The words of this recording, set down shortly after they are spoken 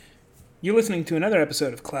You're listening to another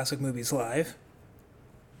episode of Classic Movies Live,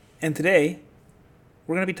 and today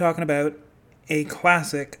we're going to be talking about a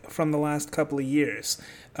classic from the last couple of years.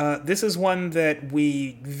 This is one that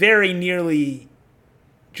we very nearly,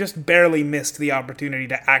 just barely missed the opportunity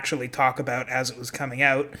to actually talk about as it was coming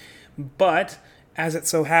out, but as it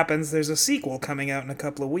so happens, there's a sequel coming out in a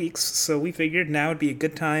couple of weeks, so we figured now would be a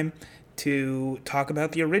good time to talk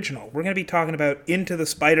about the original. We're going to be talking about Into the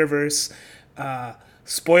Spider-Verse.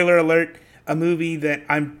 Spoiler alert, a movie that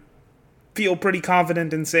I feel pretty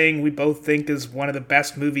confident in saying we both think is one of the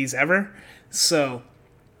best movies ever. So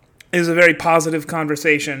it was a very positive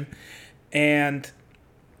conversation, and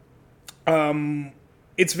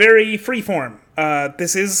it's very freeform.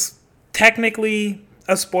 This is technically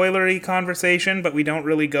a spoilery conversation, but we don't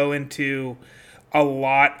really go into a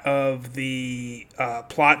lot of the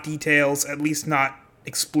plot details, at least not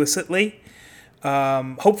explicitly.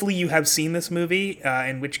 Hopefully you have seen this movie,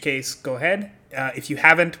 in which case, go ahead. If you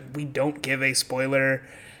haven't, we don't give a spoiler.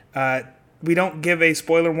 We don't give a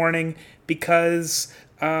spoiler warning because,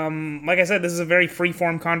 like I said, this is a very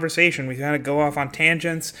free-form conversation. We kind of go off on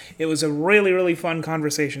tangents. It was a really, really fun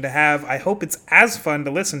conversation to have. I hope it's as fun to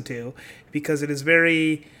listen to because it is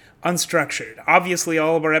very unstructured. Obviously,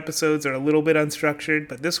 all of our episodes are a little bit unstructured,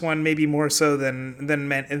 but this one maybe more so than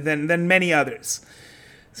many others.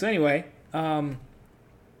 So anyway.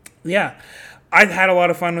 Yeah, I've had a lot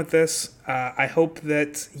of fun with this. I hope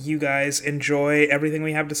that you guys enjoy everything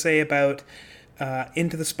we have to say about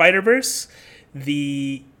Into the Spider-Verse,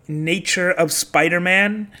 the nature of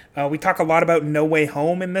Spider-Man. We talk a lot about No Way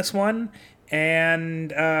Home in this one,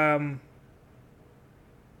 and I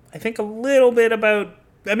think a little bit about.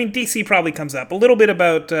 I mean, DC probably comes up a little bit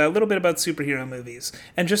about superhero movies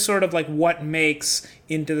and just sort of like what makes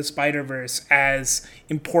Into the Spider-Verse as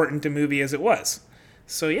important a movie as it was.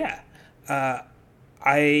 So yeah,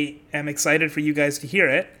 I am excited for you guys to hear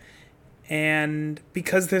it, and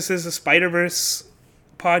because this is a Spider-Verse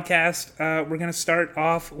podcast, we're gonna start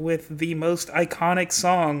off with the most iconic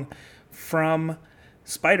song from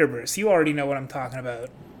Spider-Verse. You already know what I'm talking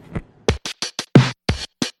about.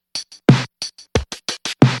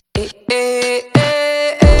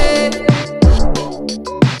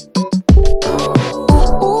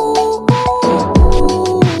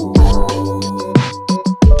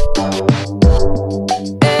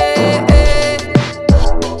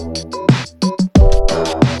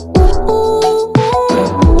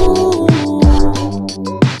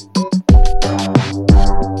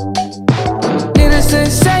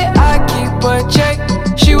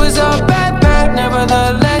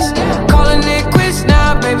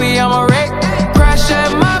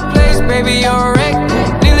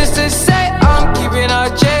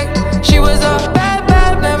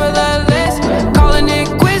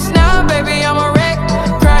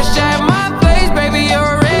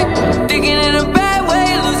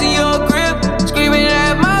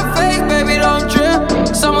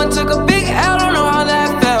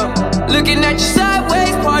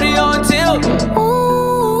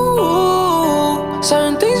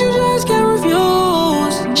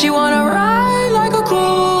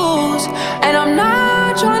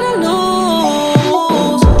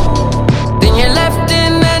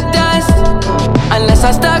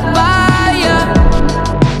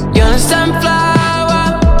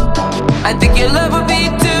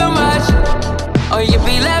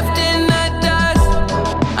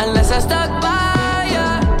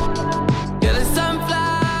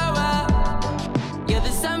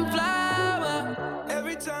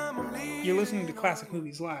 Classic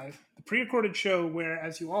Movies Live, the pre-recorded show where,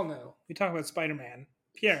 as you all know, we talk about Spider-Man.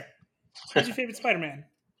 Pierre, who's your favorite Spider-Man?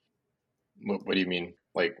 What do you mean?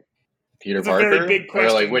 Like Peter it's Parker? It's a very big question.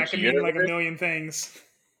 Or like which that can universe? mean like a million things.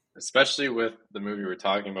 Especially with the movie we're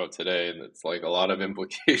talking about today, and it's like a lot of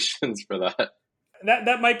implications for that.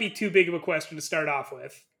 That might be too big of a question to start off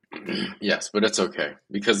with. Yes, but it's okay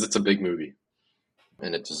because it's a big movie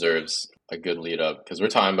and it deserves a good lead up because we're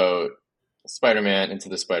talking about Spider-Man Into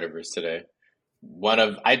the Spider-Verse today. One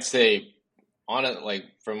of, I'd say, on it, like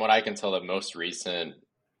from what I can tell, the most recent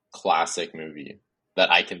classic movie that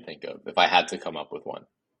I can think of, if I had to come up with one.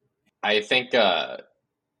 I think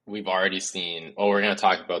we've already seen, well, we're going to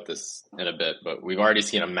talk about this in a bit, but we've already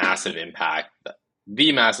seen a massive impact,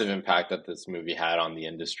 the massive impact that this movie had on the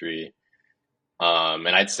industry. And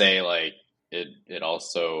I'd say like it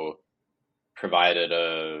also provided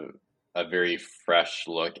a very fresh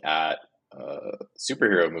look at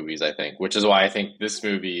superhero movies, I think, which is why I think this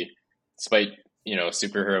movie, despite,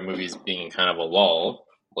 superhero movies being kind of a lull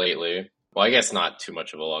lately, well, I guess not too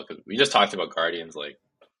much of a lull because we just talked about Guardians like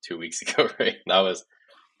 2 weeks ago, right? That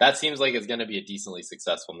that seems like it's going to be a decently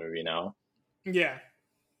successful movie now. Yeah.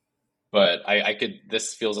 But I could,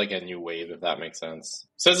 this feels like a new wave, if that makes sense.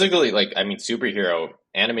 Specifically, like, I mean,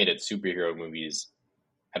 animated superhero movies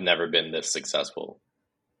have never been this successful,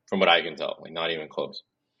 from what I can tell. Like, not even close.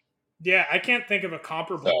 Yeah, I can't think of a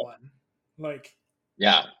comparable one. Like,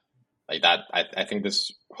 yeah, like that. I think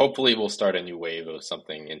this hopefully will start a new wave of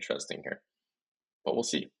something interesting here. But we'll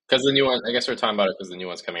see. Because the new one, I guess we're talking about it because the new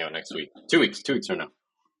one's coming out next week. 2 weeks from now.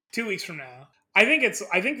 2 weeks from now. I think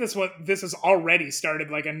this has already started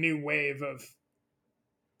like a new wave of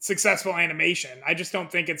successful animation. I just don't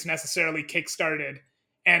think it's necessarily kickstarted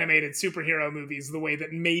animated superhero movies the way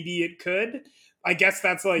that maybe it could. I guess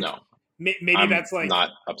that's like no. Maybe that's like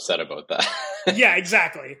not upset about that. Yeah,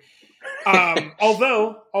 exactly.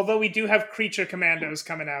 Although we do have Creature Commandos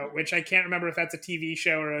coming out, which I can't remember if that's a TV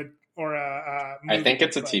show or a movie. I think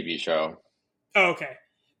it's a TV show. Oh, okay.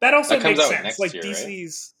 That also comes makes out sense. next Like year,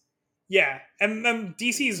 DC's, right? Yeah, and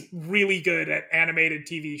DC's really good at animated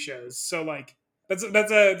TV shows. So like that's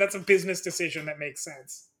a business decision that makes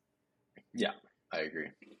sense. Yeah, I agree.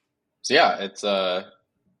 So yeah, it's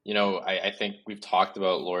I think we've talked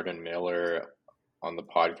about Lord and Miller on the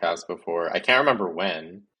podcast before. I can't remember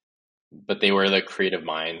when, but they were the creative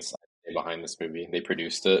minds behind this movie. They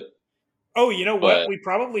produced it. Oh, you know what? We've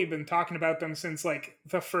probably been talking about them since like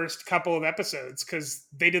the first couple of episodes because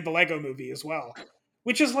they did the Lego movie as well,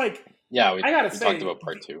 which is like I gotta say, talked about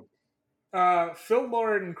part 2. Phil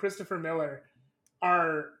Lord and Christopher Miller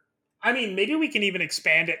are. I mean, maybe we can even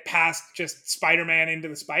expand it past just Spider-Man into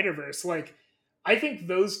the Spider-Verse. Like, I think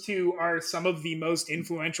those two are some of the most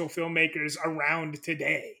influential filmmakers around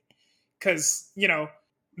today. Because,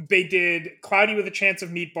 they did Cloudy with a Chance of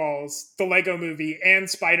Meatballs, the Lego movie, and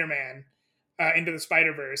Spider-Man into the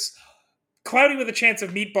Spider-Verse. Cloudy with a Chance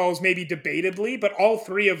of Meatballs maybe debatably, but all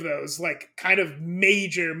three of those, like, kind of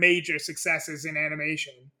major, major successes in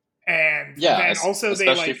animation. And then also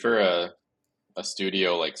especially for a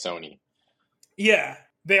studio like Sony. Yeah.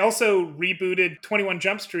 They also rebooted 21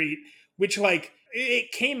 Jump Street, which like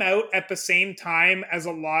it came out at the same time as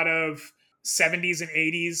a lot of 70s and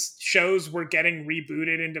 80s shows were getting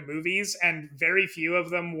rebooted into movies, and very few of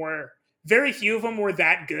them were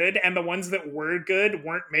that good, and the ones that were good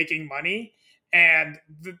weren't making money. And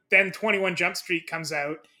then 21 Jump Street comes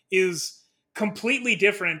out, is completely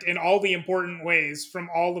different in all the important ways from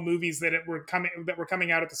all the movies that were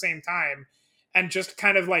coming out at the same time, and just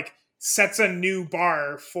kind of like sets a new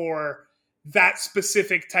bar for that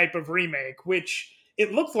specific type of remake, which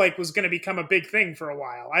it looked like was going to become a big thing for a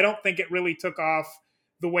while. I don't think it really took off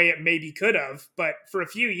the way it maybe could have, but for a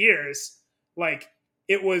few years, like,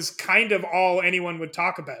 it was kind of all anyone would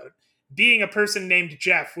talk about. Being a person named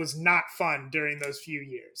Jeff was not fun during those few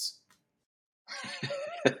years.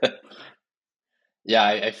 Yeah,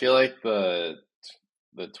 I feel like the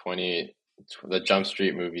Jump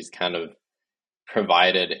Street movies kind of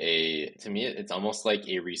provided to me, it's almost like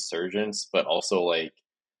a resurgence, but also like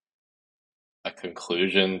a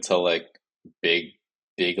conclusion to like big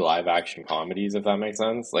live action comedies, if that makes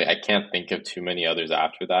sense. Like, I can't think of too many others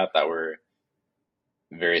after that were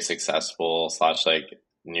very successful / like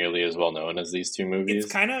nearly as well known as these two movies.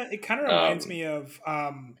 It kind of reminds me of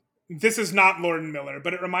this is not Lord and Miller,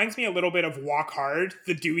 but it reminds me a little bit of Walk Hard,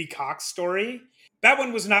 the Dewey Cox story. That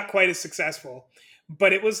one was not quite as successful,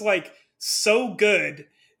 but it was like so good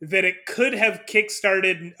that it could have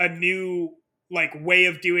kickstarted a new like way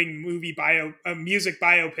of doing music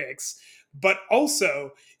biopics. But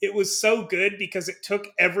also, it was so good because it took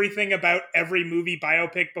everything about every movie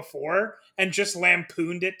biopic before and just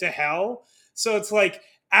lampooned it to hell. So it's like,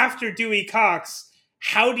 after Dewey Cox,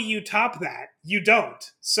 how do you top that? You don't.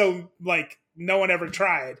 So, like, no one ever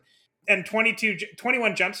tried. And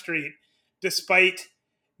 21 Jump Street, despite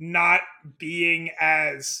not being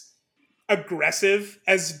as aggressive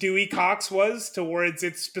as Dewey Cox was towards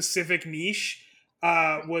its specific niche,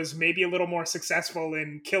 was maybe a little more successful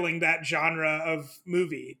in killing that genre of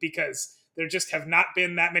movie, because there just have not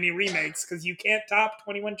been that many remakes, because you can't top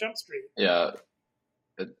 21 Jump Street. Yeah,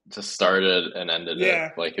 it just started and ended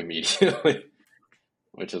it like immediately,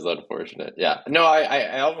 which is unfortunate. Yeah, no,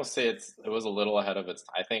 I almost say it was a little ahead of its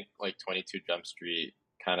time. I think like 22 Jump Street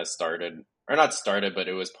kind of started, or not started, but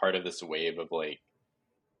it was part of this wave of like,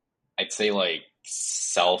 I'd say like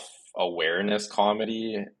self-awareness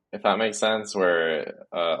comedy, if that makes sense, where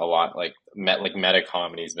a lot like meta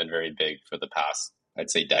comedy has been very big for the past, I'd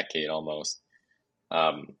say, decade almost.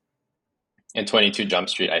 And 22 Jump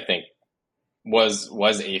Street, I think, was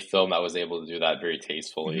a film that was able to do that very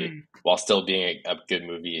tastefully, while still being a good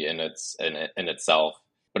movie in itself.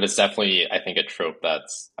 But it's definitely, I think, a trope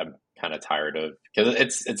that's kind of tired of, because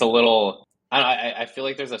it's a little. I feel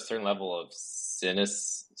like there's a certain level of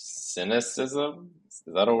cynicism. Is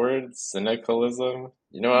that a word? Cynicalism.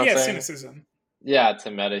 You know what I'm Yeah, saying? cynicism. Yeah,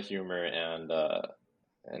 to meta humor, and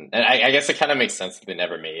I guess it kind of makes sense that they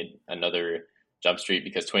never made another Jump Street,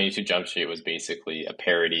 because 22 Jump Street was basically a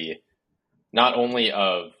parody, not only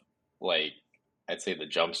of, like, I'd say the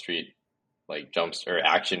Jump Street, like, jumps or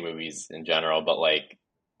action movies in general, but like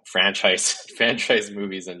franchise franchise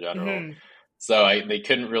movies in general. Hmm. So they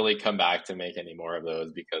couldn't really come back to make any more of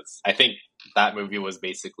those, because I think that movie was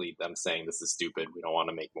basically them saying, this is stupid, we don't want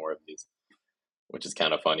to make more of these, which is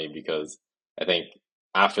kind of funny, because I think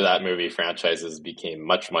after that movie, franchises became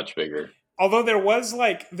much, much bigger. Although there was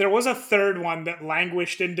a third one that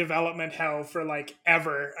languished in development hell for like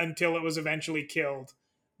ever until it was eventually killed.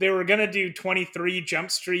 They were gonna do 23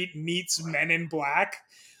 Jump Street meets Men in Black,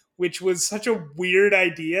 which was such a weird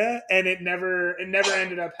idea, and it never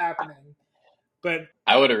ended up happening. But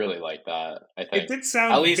I would have really liked that, I it think. did At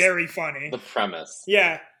sound least very funny. the premise.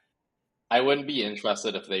 Yeah, I wouldn't be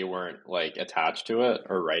interested if they weren't like attached to it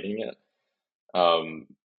or writing it. Um,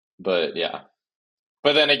 but yeah.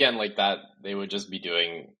 But then again, like that, they would just be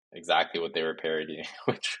doing exactly what they were parodying,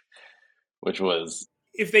 which was,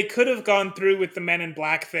 if they could have gone through with the Men in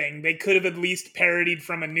Black thing, they could have at least parodied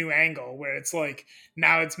from a new angle where it's like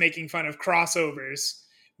now it's making fun of crossovers,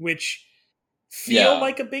 which feel yeah,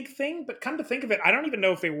 like a big thing, but come to think of it, I don't even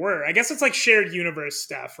know if they were. I guess it's like shared universe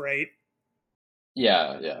stuff, right?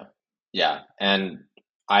 yeah. Yeah. And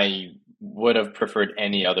I would have preferred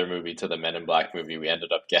any other movie to the Men in Black movie we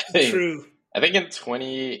ended up getting. True. I think in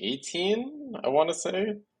 2018, I want to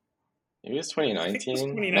say. Maybe it was I think it was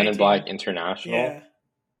 2019, Men in 2019. Black International, Yeah.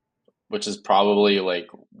 which is probably like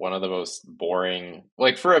one of the most boring,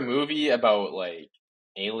 like, for a movie about like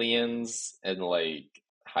aliens and like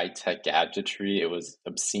high-tech gadgetry, it was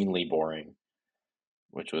obscenely boring,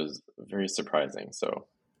 which was very surprising. So,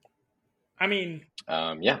 I mean,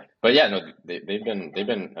 yeah, but yeah, no, they've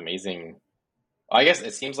been amazing. I guess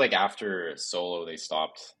it seems like after Solo, they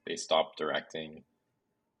stopped directing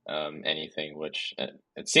anything, which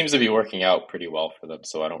it seems to be working out pretty well for them.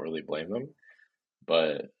 So I don't really blame them.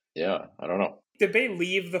 But yeah, I don't know. did they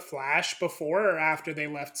leave The Flash before or after they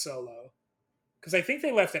left Solo? Because I think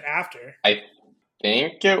they left it after. I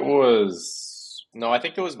think it was no, I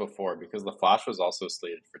think it was before, because The Flash was also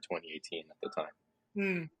slated for 2018 at the time.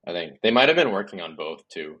 Hmm. I think they might have been working on both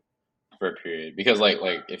too for a period, because like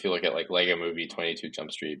if you look at like Lego Movie, 22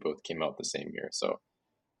 Jump Street, both came out the same year. So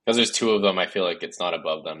because there's two of them, I feel like it's not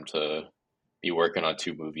above them to be working on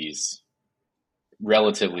two movies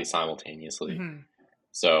relatively simultaneously. Hmm.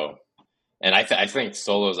 So, and I think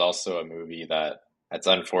Solo is also a movie that it's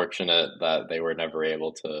unfortunate that they were never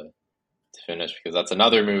able to finish, because that's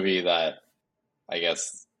another movie that I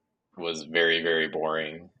guess was very, very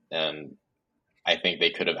boring, and I think they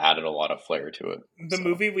could have added a lot of flair to it. The So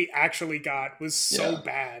movie we actually got was so yeah,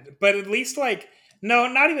 bad. But at least, like, no,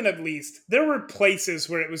 not even at least. There were places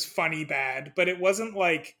where it was funny bad, but it wasn't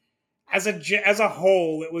like, as a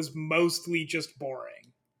whole, it was mostly just boring.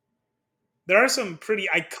 There are some pretty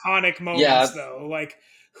iconic yeah, moments, though. Like,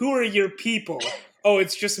 who are your people? Oh,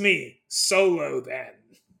 it's just me. Solo, then.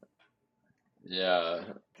 yeah.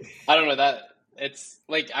 I don't know that it's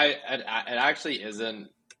like it actually isn't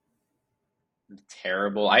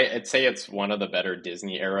terrible. I'd say it's one of the better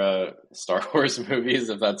Disney era Star Wars movies,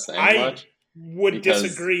 if that's saying I much. would Because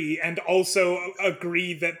disagree and also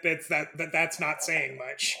agree that's not saying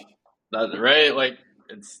much. that, right, like,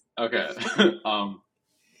 it's okay.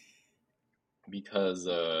 Because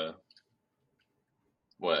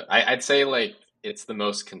what I'd say, like, it's the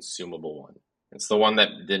most consumable one. It's the one that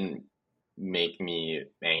didn't make me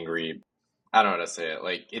angry. I don't know how to say it.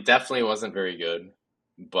 Like, it definitely wasn't very good,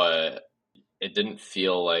 but it didn't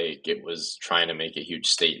feel like it was trying to make a huge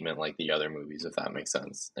statement like the other movies, if that makes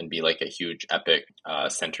sense, and be like a huge epic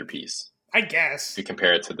centerpiece. I If guess. you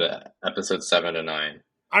compare it to the episode 7 to 9,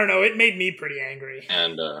 I don't know. It made me pretty angry.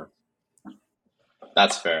 and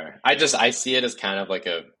that's fair. I see it as kind of like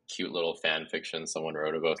a cute little fan fiction someone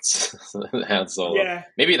wrote about Han Solo. Yeah.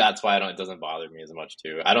 Maybe that's why it doesn't bother me as much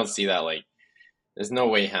too. I don't see that, like, there's no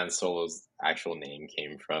way Han Solo's actual name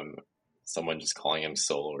came from someone just calling him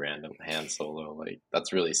Solo, random Han Solo. Like,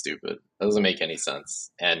 that's really stupid. That doesn't make any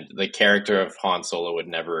sense. And the character of Han Solo would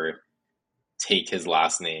never take his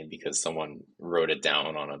last name because someone wrote it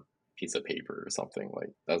down on a piece of paper or something. Like,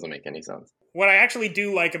 that doesn't make any sense. What I actually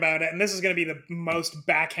do like about it, and this is going to be the most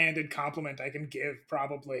backhanded compliment I can give,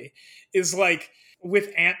 probably, is like with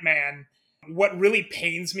Ant-Man. What really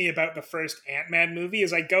pains me about the first Ant-Man movie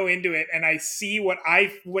is I go into it and I see what I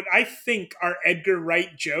think are Edgar Wright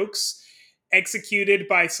jokes executed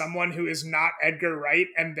by someone who is not Edgar Wright,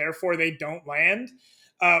 and therefore they don't land.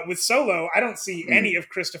 With Solo, I don't see any of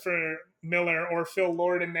Christopher Miller or Phil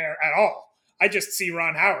Lord in there at all. I just see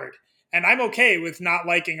Ron Howard. And I'm okay with not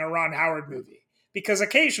liking a Ron Howard movie because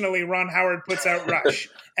occasionally Ron Howard puts out Rush,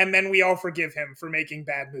 and then we all forgive him for making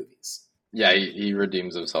bad movies. Yeah, he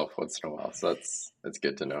redeems himself once in a while, so that's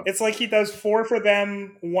good to know. It's like he does 4 for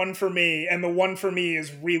them, 1 for me, and the 1 for me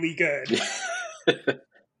is really good.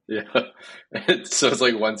 Yeah. So it's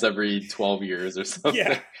like once every 12 years or something.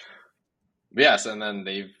 Yeah. Yes, and then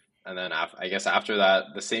I guess after that,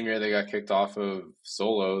 the same year they got kicked off of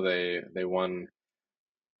Solo, they won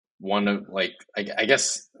one of like I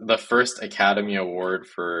guess the first Academy Award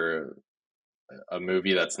for a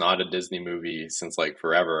movie that's not a Disney movie since like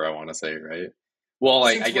forever, I want to say, right? Well,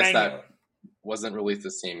 like Since I guess Rango. that wasn't released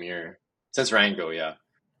the same year. Since Rango, yeah.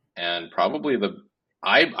 And probably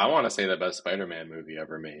I want to say the best Spider-Man movie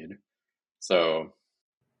ever made. So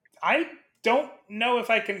I don't know if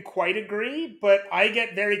I can quite agree, but I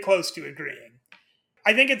get very close to agreeing.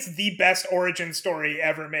 I think it's the best origin story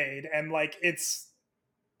ever made, and like it's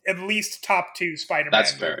at least top 2 Spider-Man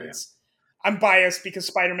that's fair, movies. I'm biased because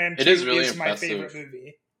Spider-Man 2 it is really my impressive. favorite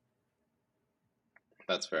movie.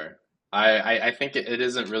 That's fair. I think it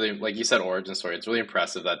isn't really, like you said, origin story. It's really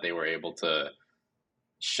impressive that they were able to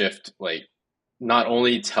shift, like, not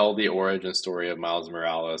only tell the origin story of Miles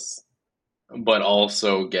Morales, but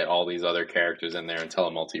also get all these other characters in there and tell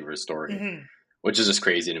a multiverse story, Mm-hmm. which is just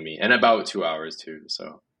crazy to me. And about 2 hours too.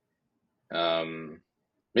 So,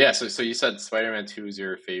 yeah. So you said Spider-Man 2 is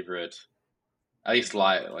your favorite, at least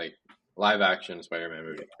live action Spider-Man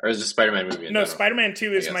movie, or is it Spider-Man movie? No, Spider-Man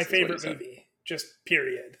 2 is my is favorite movie, just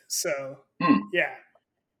period. So yeah.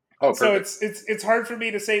 Oh, so perfect. it's hard for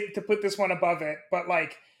me to put this one above it, but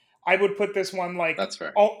like I would put this one like That's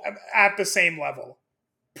fair. all at the same level,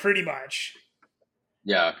 pretty much.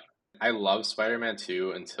 Yeah, I love Spider-Man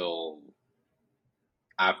 2 until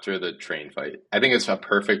after the train fight. I think it's a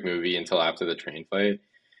perfect movie until after the train fight,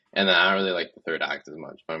 and then I don't really like the third act as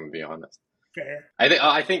much, if I'm gonna be honest. Fair.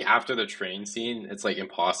 I think after the train scene, it's like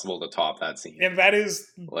impossible to top that scene. And that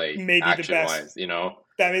is like maybe the best. Wise, you know?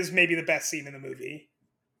 That is maybe the best scene in the movie.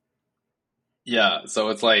 Yeah, so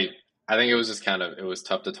it's like I think it was just it was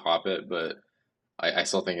tough to top it, but I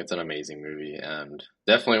still think it's an amazing movie and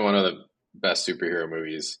definitely one of the best superhero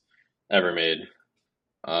movies ever made.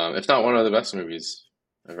 If not one of the best movies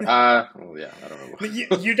ever. Well, yeah, I don't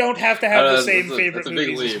know. You don't have to have the same favorite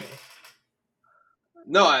movies as me.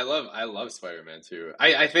 No, I love Spider-Man too.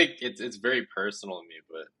 I think it's very personal to me,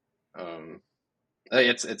 but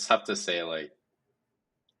it's tough to say. Like,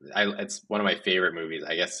 it's one of my favorite movies.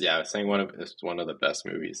 I guess, yeah, I was saying it's one of the best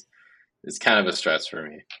movies. It's kind of a stretch for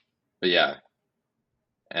me, but yeah.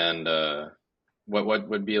 And what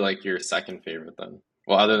would be like your second favorite then?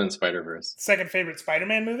 Well, other than Spider-Verse. Second favorite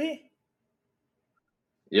Spider-Man movie?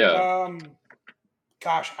 Yeah.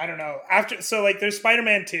 Gosh, I don't know. So like there's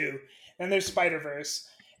Spider-Man 2, then there's Spider-Verse,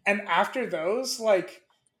 and after those, like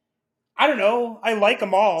I don't know, I like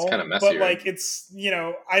them all. It's kind of messy, but like it's,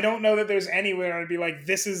 I don't know that there's anywhere I'd be like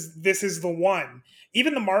this is the one.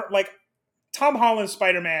 Even like Tom Holland's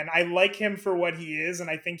Spider-Man, I like him for what he is, and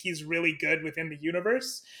I think he's really good within the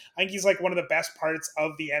universe. I think he's like one of the best parts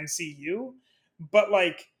of the MCU. But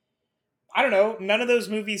like, I don't know, none of those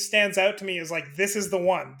movies stands out to me as like, this is the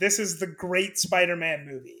one. This is the great Spider-Man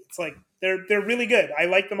movie. It's like, they're really good. I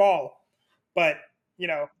like them all. But,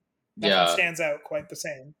 nothing stands out quite the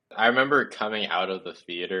same. I remember coming out of the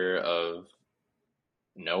theater of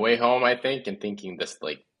No Way Home, I think, and thinking this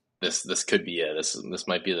could be it. This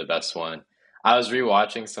might be the best one. I was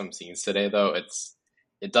rewatching some scenes today, though.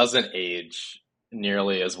 It doesn't age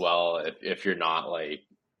nearly as well if you're not like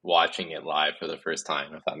watching it live for the first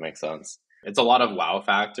time, if that makes sense. It's a lot of wow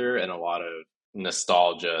factor and a lot of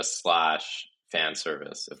nostalgia / fan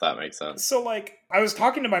service, if that makes sense. So like, I was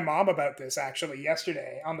talking to my mom about this actually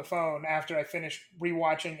yesterday on the phone after I finished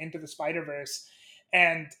rewatching Into the Spider-Verse.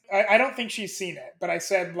 And I don't think she's seen it, but I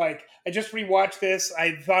said, like, I just rewatched this.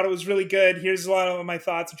 I thought it was really good. Here's a lot of my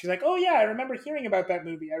thoughts. And she's like, oh, yeah, I remember hearing about that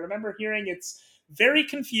movie. I remember hearing it's very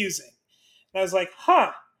confusing. And I was like,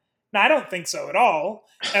 huh. No, I don't think so at all.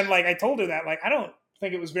 And, like, I told her that, like, I don't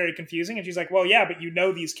think it was very confusing. And she's like, well, yeah, but you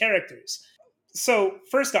know these characters. So,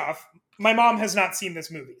 first off, my mom has not seen this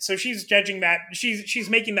movie. So she's judging that. She's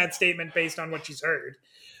making that statement based on what she's heard.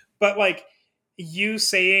 But, like, you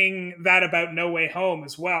saying that about No Way Home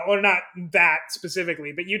as well, or not that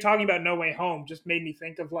specifically, but you talking about No Way Home just made me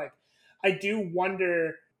think of like, I do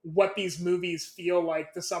wonder what these movies feel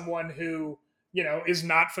like to someone who, is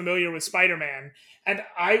not familiar with Spider-Man. And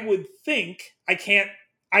I would think,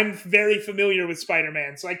 I'm very familiar with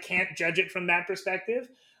Spider-Man, so I can't judge it from that perspective.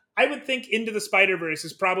 I would think Into the Spider-Verse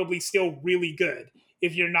is probably still really good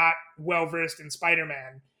if you're not well versed in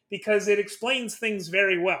Spider-Man, because it explains things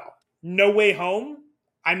very well. No Way Home,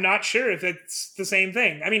 I'm not sure if it's the same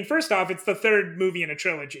thing. I mean, first off, it's the third movie in a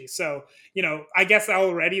trilogy, so, I guess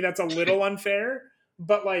already that's a little unfair,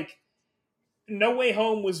 but like, No Way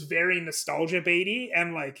Home was very nostalgia baity,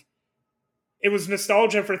 and like, it was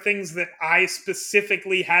nostalgia for things that I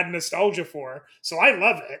specifically had nostalgia for. So I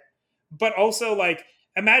love it. But also, like,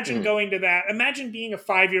 imagine Mm. going to that. Imagine being a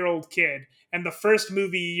 5-year-old kid and the first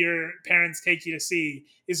movie your parents take you to see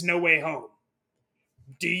is No Way Home.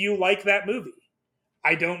 Do you like that movie?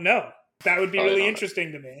 I don't know. That would be Probably really not.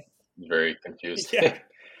 interesting to me. Very confused. Yeah.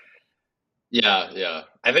 Yeah.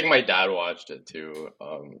 I think my dad watched it too,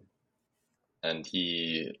 and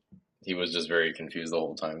he was just very confused the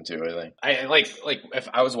whole time too. I think I like if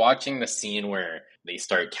I was watching the scene where they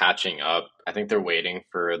start catching up, I think they're waiting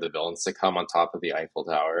for the villains to come on top of the Eiffel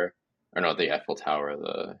Tower, or not the Eiffel Tower,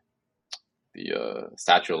 the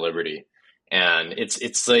Statue of Liberty, and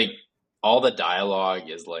it's like all the dialogue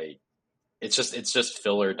is like it's just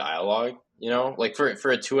filler dialogue, like for a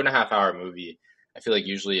 2.5 hour movie. I feel like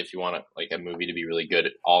usually if you want like a movie to be really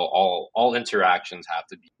good, all interactions have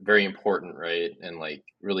to be very important, right? And like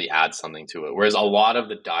really add something to it. Whereas a lot of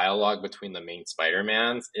the dialogue between the main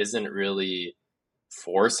Spider-Mans isn't really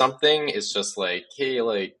for something. It's just like, hey,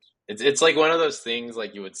 like it's like one of those things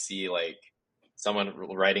like you would see like someone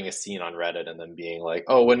writing a scene on Reddit and then being like,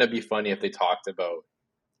 oh, wouldn't it be funny if they talked about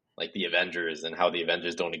like the Avengers and how the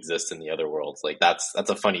Avengers don't exist in the other worlds? Like that's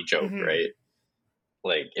a funny joke, Mm-hmm. right?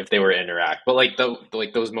 Like if they were to interact, but like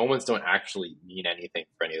those moments don't actually mean anything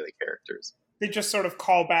for any of the characters. They just sort of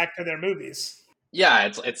call back to their movies. Yeah,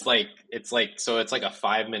 it's like a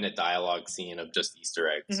 5 minute dialogue scene of just Easter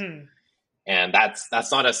eggs, Mm-hmm. and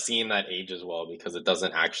that's not a scene that ages well because it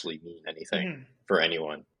doesn't actually mean anything Mm-hmm. for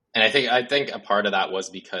anyone. And I think a part of that was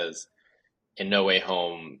because in No Way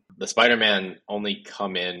Home, the Spider-Man only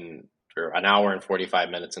come in for an hour and 45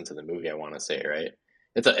 minutes into the movie. I want to say, right?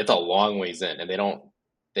 It's a long ways in, and they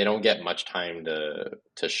don't get much time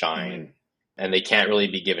to shine, Mm-hmm. and they can't really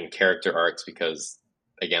be given character arcs because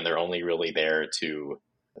again they're only really there to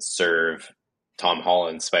serve Tom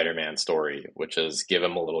Holland's Spider-Man story, which is give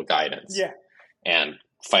him a little guidance Yeah. and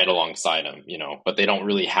fight alongside him, but they don't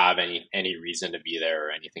really have any reason to be there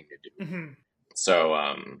or anything to do. Mm-hmm. So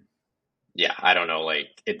yeah, I don't know, like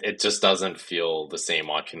it just doesn't feel the same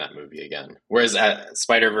watching that movie again. Whereas at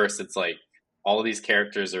Spider-Verse, it's like all of these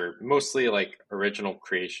characters are mostly like original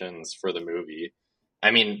creations for the movie.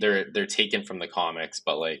 I mean, they're taken from the comics,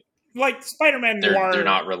 but Like Spider-Man they're Noir.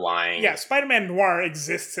 not relying. Yeah, Spider-Man Noir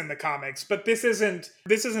exists in the comics, but this isn't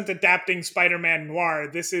adapting Spider-Man Noir.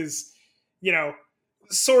 This is, you know,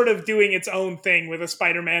 sort of doing its own thing with a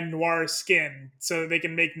Spider-Man Noir skin, so they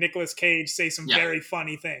can make Nicolas Cage say some Yeah, very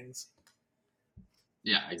funny things.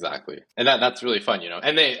 yeah, exactly, and that's really fun,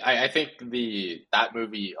 And I think that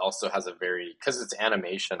movie also has a very, because it's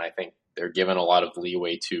animation. I think they're given a lot of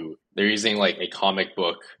leeway to. They're using like a comic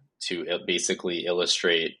book to basically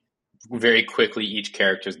illustrate very quickly each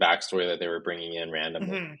character's backstory that they were bringing in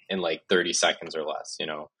randomly Mm-hmm. in like 30 seconds or less.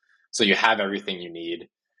 So you have everything you need,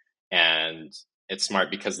 and it's smart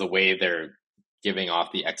because the way they're giving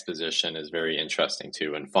off the exposition is very interesting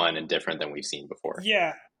too, and fun and different than we've seen before.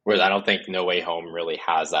 Yeah. Whereas I don't think No Way Home really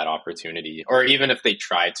has that opportunity, or even if they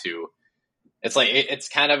try to, it's like it's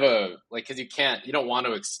kind of a like, because you don't want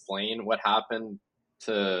to explain what happened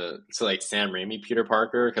to like Sam Raimi Peter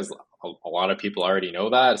Parker, because a lot of people already know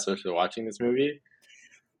that, especially watching this movie.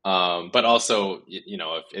 But also,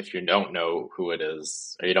 if you don't know who it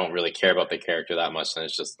is, or you don't really care about the character that much, then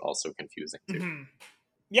it's just also confusing too. Mm-hmm.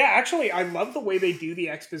 Yeah, actually, I love the way they do the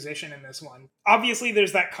exposition in this one. Obviously,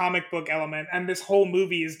 there's that comic book element, and this whole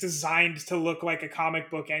movie is designed to look like a comic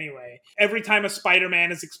book anyway. Every time a Spider-Man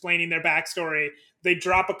is explaining their backstory, they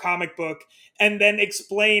drop a comic book and then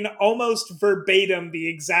explain almost verbatim the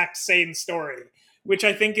exact same story, which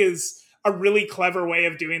I think is a really clever way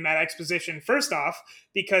of doing that exposition. First off,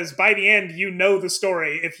 because by the end, you know the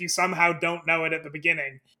story if you somehow don't know it at the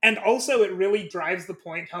beginning. And also, it really drives the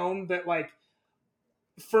point home that, like,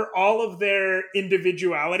 for all of their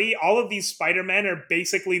individuality, all of these Spider-Men are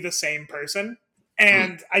basically the same person. Mm.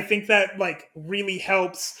 And I think that like really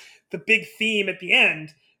helps the big theme at the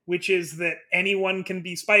end, which is that anyone can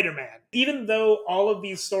be Spider-Man. Even though all of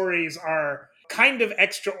these stories are kind of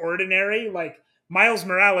extraordinary, like Miles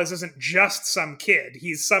Morales isn't just some kid.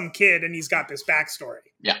 He's some kid and he's got this backstory.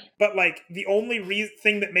 Yeah. But like the only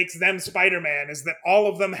thing that makes them Spider-Man is that all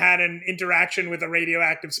of them had an interaction with a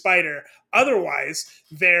radioactive spider. Otherwise,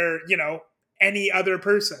 they're, any other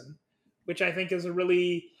person, which I think is a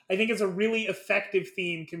really effective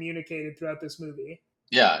theme communicated throughout this movie.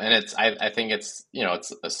 Yeah, and I think it's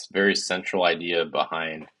it's a very central idea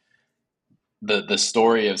behind the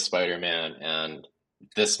story of Spider-Man, and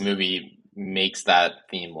this movie makes that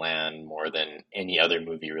theme land more than any other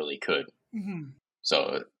movie really could. Mm-hmm.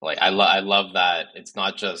 So like I love that it's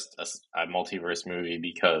not just a multiverse movie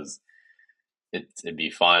because it'd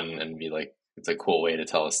be fun and be like it's a cool way to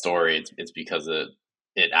tell a story. It's because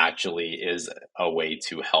it actually is a way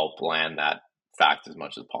to help land that fact as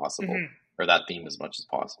much as possible, Mm-hmm. or that theme as much as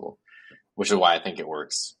possible, which is why I think it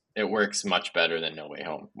works. It works much better than No Way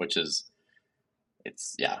Home, which is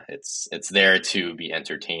it's there to be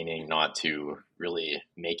entertaining, not to really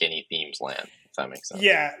make any themes land, if that makes sense.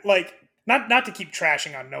 Yeah, like not to keep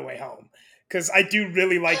trashing on No Way Home, because I do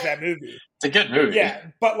really like that movie. It's a good movie. Yeah,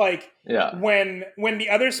 but like Yeah. when the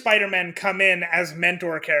other Spider-Men come in as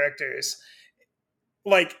mentor characters,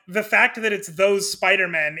 like the fact that it's those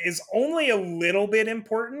Spider-Men is only a little bit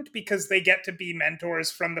important because they get to be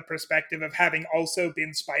mentors from the perspective of having also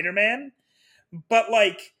been Spider-Man. But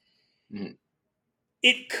like Mhm.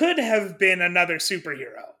 it could have been another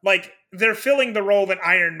superhero. Like they're filling the role that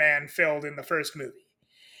Iron Man filled in the first movie.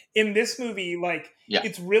 In this movie, like Yeah.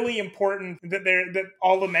 it's really important that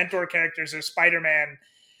all the mentor characters are Spider-Man,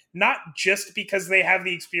 not just because they have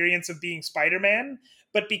the experience of being Spider-Man,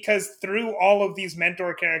 but because through all of these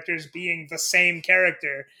mentor characters being the same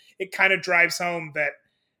character, it kind of drives home that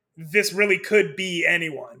this really could be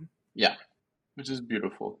anyone. Yeah. Which is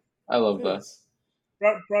beautiful. I love that.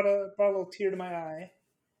 Brought a little tear to my eye.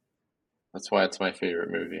 That's why it's my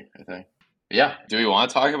favorite movie, I think. But yeah. Do we want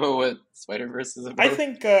to talk about what Spider-Verse is about?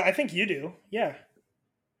 I think you do. Yeah.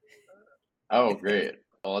 Oh, great.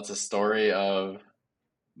 Well, it's a story of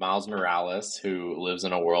Miles Morales, who lives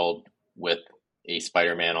in a world with a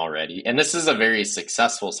Spider-Man already. And this is a very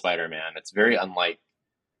successful Spider-Man. It's very unlike,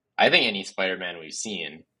 I think, any Spider-Man we've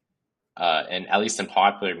seen. And at least in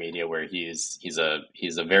popular media, where he's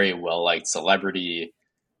a very well-liked celebrity.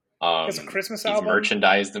 He has a Christmas He's album.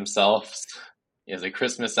 merchandised himself. He has a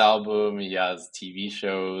Christmas album. He has TV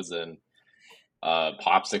shows and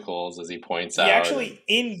popsicles, as he points out. He actually,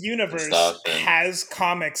 in universe, has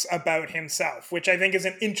comics about himself, which I think is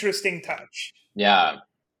an interesting touch. Yeah,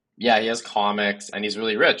 he has comics, and he's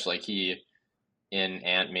really rich. Like in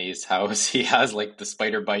Aunt May's house, he has like the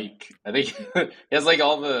spider bike. I think he has like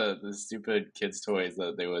all the stupid kids' toys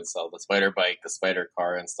that they would sell: the spider bike, the spider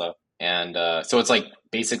car, and stuff. And so it's like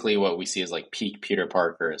basically what we see is like peak Peter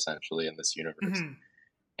Parker essentially in this universe.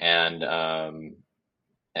 Mm-hmm.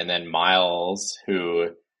 And then Miles, who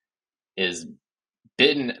is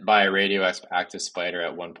bitten by a radioactive spider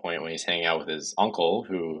at one point when he's hanging out with his uncle,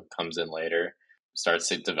 who comes in later, starts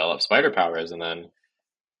to develop spider powers, and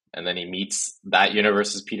then he meets that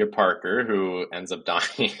universe's Peter Parker, who ends up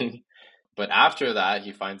dying. But after that,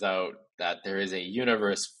 he finds out that there is a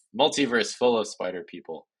multiverse full of spider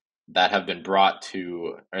people that have been brought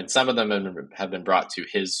to, and some of them have been brought to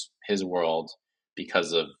his world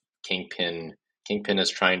because of Kingpin. Kingpin is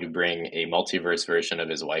trying to bring a multiverse version of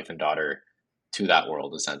his wife and daughter to that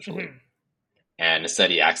world, essentially. Mm-hmm. And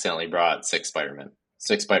instead, he accidentally brought 6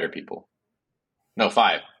 spider people. No,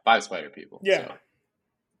 5 spider people. Yeah. So.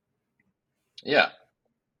 Yeah.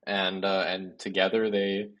 And together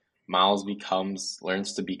Miles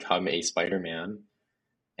learns to become a Spider-Man,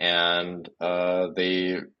 and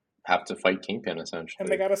they have to fight Kingpin, essentially. And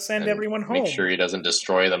they gotta send everyone home. Make sure he doesn't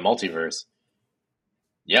destroy the multiverse.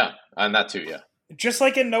 Yeah, and that too, yeah. Just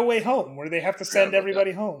like in No Way Home, where they have to send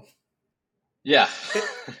everybody home. Yeah.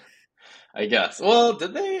 I guess. Well,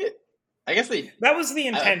 did they? I guess they... That was the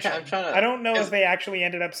intention. I don't know if they actually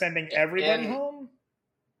ended up sending everybody home.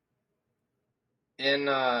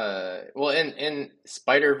 In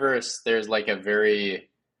Spider-Verse, there's like a very...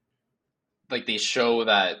 Like, they show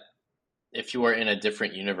that if you are in a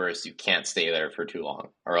different universe, you can't stay there for too long,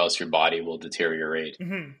 or else your body will deteriorate.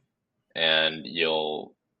 Mm-hmm. And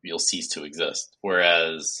you'll cease to exist.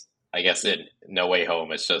 Whereas, I guess in No Way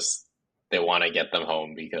Home, it's just they want to get them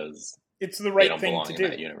home because it's the right they don't thing belong to in do.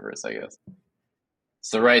 that universe, I guess. It's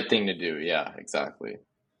the right thing to do. Yeah, exactly.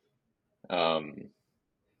 So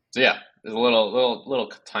yeah, there's a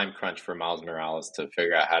little time crunch for Miles Morales to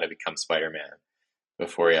figure out how to become Spider-Man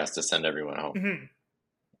before he has to send everyone home. Mm-hmm.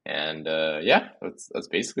 And yeah, that's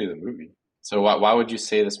basically the movie. So why would you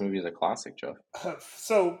say this movie is a classic, Jeff?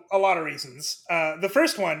 So a lot of reasons. The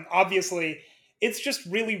first one, obviously, it's just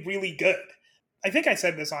really, really good. I think I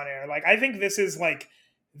said this on air. Like, I think this is like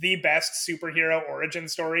the best superhero origin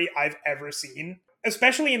story I've ever seen.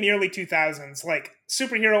 Especially in the early 2000s, like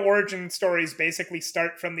superhero origin stories basically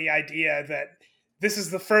start from the idea that this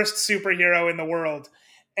is the first superhero in the world.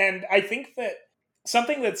 And I think that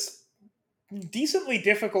something that's decently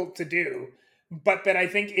difficult to do, but that I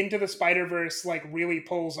think Into the Spider-Verse like really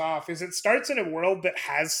pulls off is it starts in a world that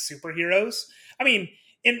has superheroes. I mean,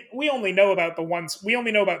 we only know about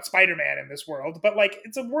Spider-Man in this world, but like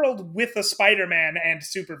it's a world with a Spider-Man and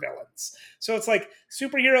supervillains. So it's like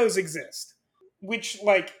superheroes exist, which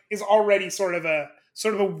like is already sort of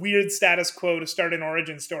a weird status quo to start an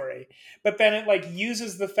origin story. But then it like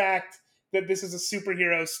uses the fact that this is a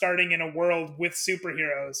superhero starting in a world with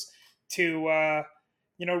superheroes to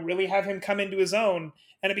really have him come into his own,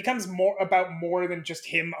 and it becomes more than just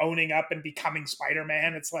him owning up and becoming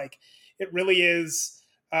Spider-Man. It's like it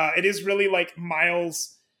is really like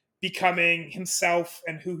Miles becoming himself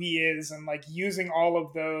and who he is, and like using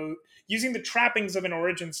the trappings of an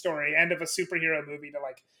origin story and of a superhero movie to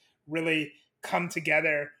like really come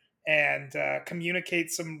together and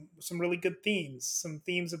communicate some really good themes, some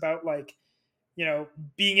themes about like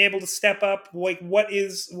being able to step up, like what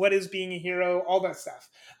is being a hero, all that stuff.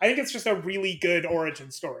 I think it's just a really good origin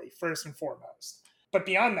story first and foremost, but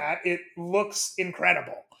beyond that it looks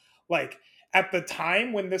incredible. Like at the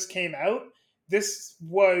time when this came out, this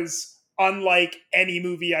was unlike any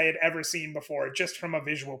movie I had ever seen before, just from a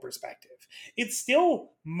visual perspective. It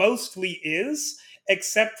still mostly is,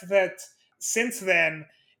 except that since then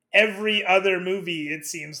every other movie, it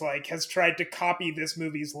seems like, has tried to copy this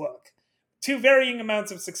movie's look to varying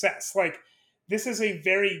amounts of success. Like, this is a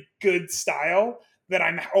very good style that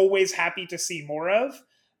I'm always happy to see more of.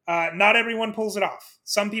 Not everyone pulls it off.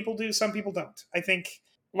 Some people do, some people don't. I think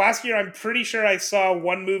last year, I'm pretty sure I saw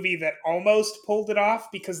one movie that almost pulled it off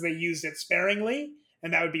because they used it sparingly,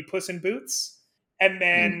 and that would be Puss in Boots. And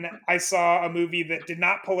then I saw a movie that did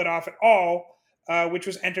not pull it off at all, which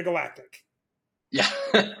was Intergalactic. Yeah.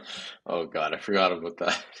 Oh God, I forgot about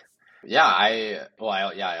that. Yeah,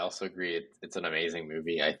 I also agree. It's an amazing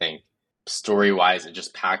movie. I think story-wise, it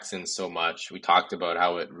just packs in so much. We talked about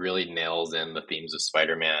how it really nails in the themes of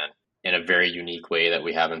Spider-Man in a very unique way that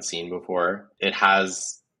we haven't seen before. It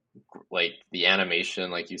has like the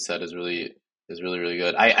animation, like you said, is really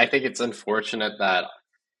good. I think it's unfortunate that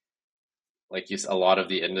a lot of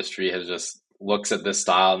the industry has just looks at this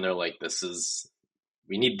style and they're like,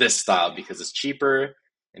 we need this style because it's cheaper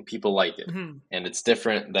and people like it. Mm-hmm. And it's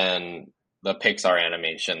different than the Pixar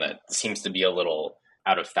animation that seems to be a little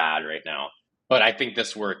out of fad right now. But I think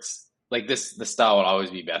this works. Like the style will always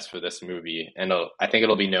be best for this movie, and I think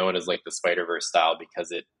it'll be known as like the Spider-Verse style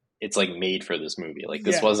because it's like made for this movie. Like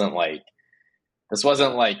this wasn't like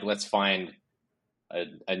let's find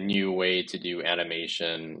a new way to do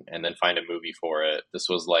animation and then find a movie for it. This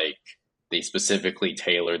was like they specifically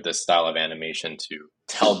tailored this style of animation to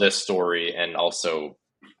tell this story and also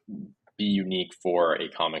be unique for a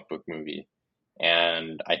comic book movie.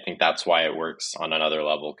 And I think that's why it works on another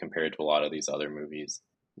level compared to a lot of these other movies.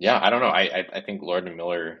 Yeah, I don't know. I think Lord and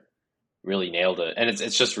Miller really nailed it. And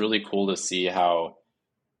it's just really cool to see how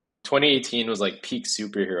 2018 was like peak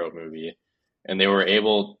superhero movie, and they were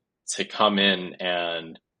able to come in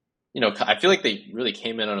and I feel like they really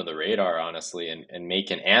came in under the radar, honestly, and make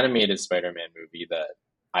an animated Spider-Man movie that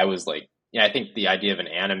I was like, I think the idea of an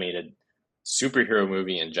animated superhero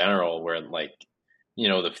movie in general, where like,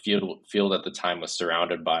 the field at the time was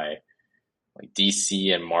surrounded by like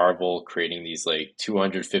DC and Marvel creating these like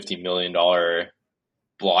 $250 million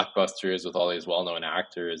blockbusters with all these well-known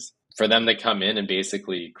actors. For them to come in and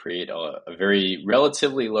basically create a very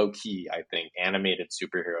relatively low-key, I think, animated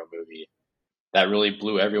superhero movie that really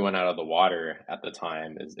blew everyone out of the water at the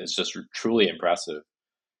time is just truly impressive,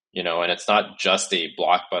 and it's not just a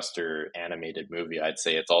blockbuster animated movie. I'd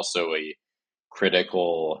say it's also a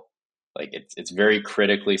critical, like it's very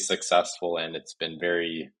critically successful, and it's been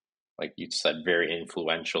very, like you said, very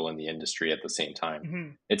influential in the industry at the same time. Mm-hmm.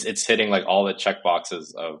 It's hitting like all the check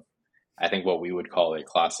boxes of, I think, what we would call a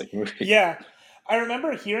classic movie. Yeah. I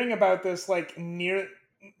remember hearing about this like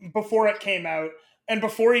before it came out and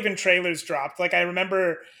before even trailers dropped. Like I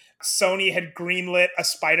remember Sony had greenlit a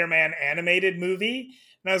Spider-Man animated movie,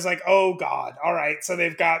 and I was like, "Oh God! All right, so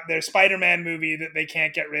they've got their Spider-Man movie that they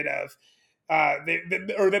can't get rid of,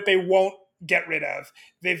 or that they won't get rid of.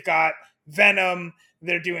 They've got Venom.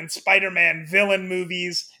 They're doing Spider-Man villain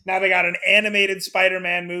movies. Now they got an animated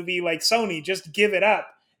Spider-Man movie. Like Sony, just give it up."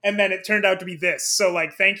 And then it turned out to be this. So,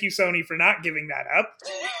 like, thank you, Sony, for not giving that up.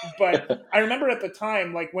 But I remember at the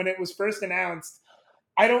time, like, when it was first announced,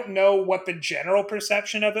 I don't know what the general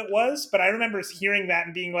perception of it was, but I remember hearing that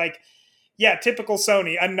and being like, yeah, typical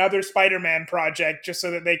Sony, another Spider-Man project just so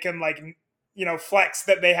that they can like, flex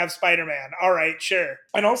that they have Spider-Man. All right, sure.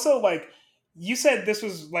 And also like you said this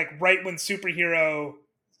was like right when superhero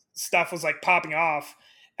stuff was like popping off.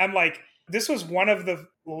 And like this was one of the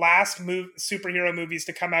last superhero movies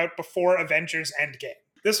to come out before Avengers Endgame.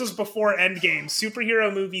 This was before Endgame.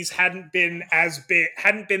 Superhero movies hadn't been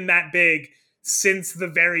that big since the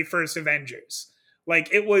very first Avengers.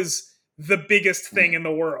 Like it was the biggest thing in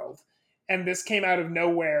the world. And this came out of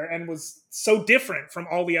nowhere and was so different from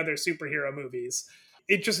all the other superhero movies.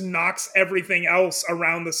 It just knocks everything else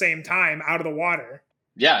around the same time out of the water.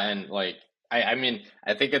 Yeah, and like I mean,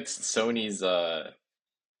 I think it's Sony's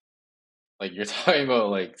like you're talking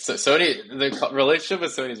about like Sony, the relationship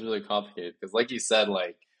with Sony is really complicated because like you said,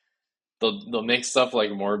 like they'll make stuff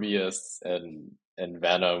like Morbius and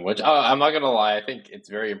Venom, which I'm not gonna lie, I think it's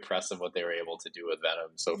very impressive what they were able to do with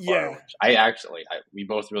Venom so far. Yeah. Which we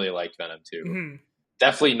both really liked Venom too. Mm-hmm.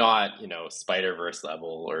 Definitely not Spider-Verse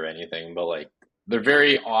level or anything, but like they're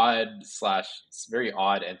very oddly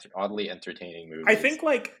entertaining movies. I think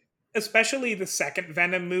like especially the second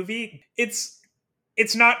Venom movie, it's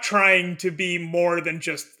not trying to be more than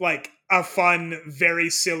just like a fun,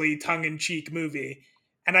 very silly, tongue-in-cheek movie.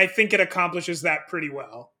 And I think it accomplishes that pretty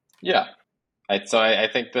well. Yeah. I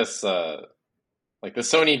think this like the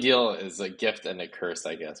Sony deal is a gift and a curse,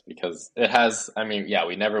 I guess, because it has I mean, yeah,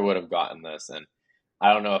 we never would have gotten this, and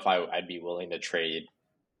I don't know if I'd be willing to trade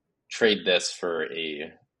this for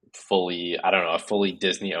a fully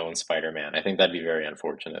Disney owned Spider-Man. I think that'd be very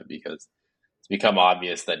unfortunate because it's become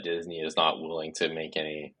obvious that Disney is not willing to make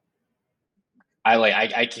any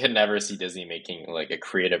I can never see Disney making like a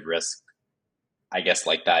creative risk, I guess,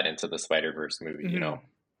 like that into the Spider-Verse movie, Mm-hmm.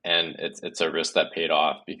 And it's a risk that paid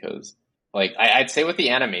off because like I'd say with the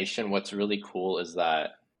animation, what's really cool is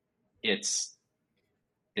that it's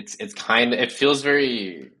it feels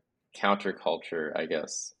very counterculture, I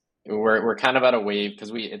guess. We're kind of at a wave because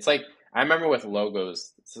it's like I remember with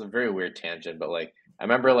logos, this is a very weird tangent, but like I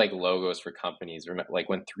remember like logos for companies, like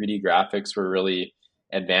when 3D graphics were really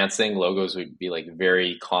advancing, logos would be like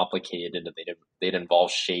very complicated. They'd involve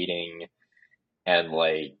shading and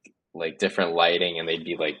like different lighting, and they'd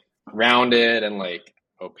be like rounded and like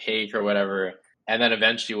opaque or whatever. And then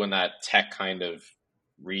eventually, when that tech kind of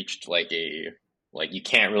reached like you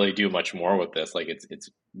can't really do much more with this, like it's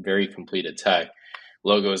very completed tech.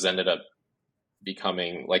 Logos ended up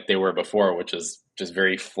becoming like they were before, which is just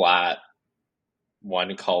very flat,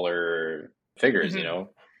 one color figures, Mm-hmm.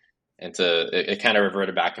 And it kind of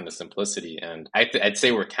reverted back into simplicity. And I'd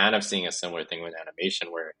say we're kind of seeing a similar thing with animation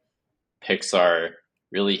where Pixar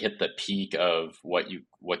really hit the peak of what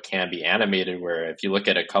can be animated, where if you look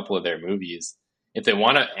at a couple of their movies, if they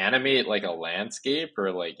want to animate like a landscape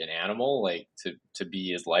or like an animal like to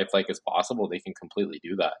be as lifelike as possible, they can completely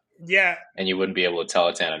do that. Yeah. And you wouldn't be able to tell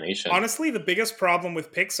it's animation. Honestly, the biggest problem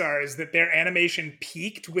with Pixar is that their animation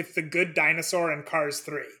peaked with The Good Dinosaur and Cars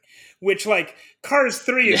 3, which like Cars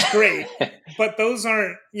 3 is great, but those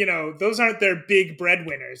aren't their big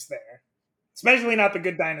breadwinners there. Especially not The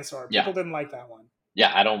Good Dinosaur. People didn't like that one.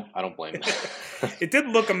 Yeah, I don't blame them. It did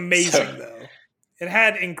look amazing though. It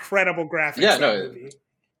had incredible graphics. Yeah, no, movie.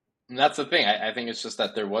 And that's the thing. I think it's just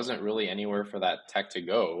that there wasn't really anywhere for that tech to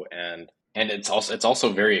go, and it's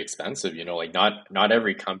also very expensive. Like not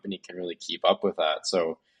every company can really keep up with that.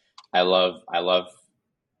 So I love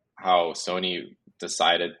how Sony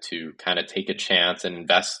decided to kind of take a chance and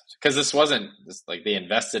invest, because this wasn't just like they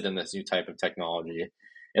invested in this new type of technology.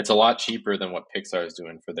 It's a lot cheaper than what Pixar is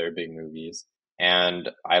doing for their big movies. And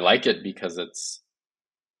I like it because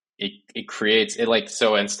it creates it, like,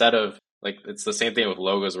 so instead of like, it's the same thing with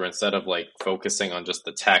logos where instead of like focusing on just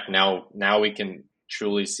the tech, now we can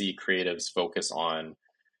truly see creatives focus on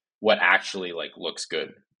what actually like looks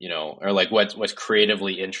good, or like what's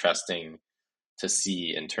creatively interesting to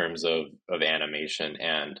see in terms of animation.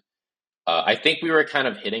 And I think we were kind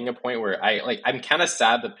of hitting a point where I'm kind of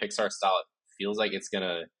sad that Pixar style feels like it's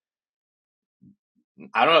gonna,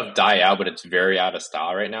 I don't know if die out, but it's very out of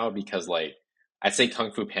style right now, because like I'd say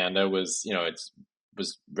Kung Fu Panda was,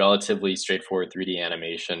 was relatively straightforward 3D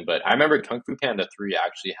animation, but I remember Kung Fu Panda 3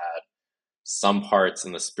 actually had some parts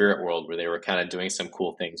in the spirit world where they were kind of doing some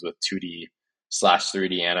cool things with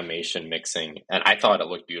 2D/3D animation mixing, and I thought it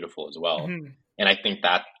looked beautiful as well. Mm-hmm. And I think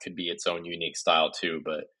that could be its own unique style too,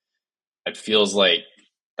 but it feels like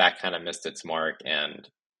that kind of missed its mark, and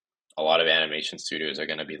a lot of animation studios are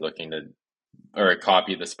going to be looking to or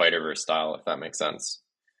copy the Spider-Verse style, if that makes sense.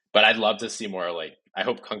 But I'd love to see more, like, I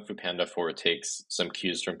hope Kung Fu Panda 4 takes some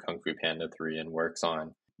cues from Kung Fu Panda 3 and works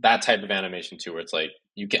on that type of animation too, where it's like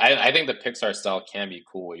I think the Pixar style can be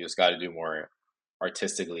cool. You just got to do more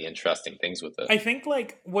artistically interesting things with it. I think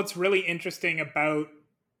like what's really interesting about,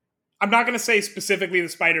 I'm not going to say specifically the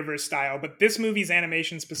Spider-Verse style, but this movie's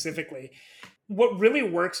animation specifically, what really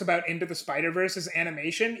works about Into the Spider-Verse's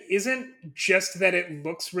animation isn't just that it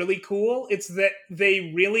looks really cool, it's that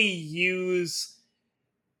they really use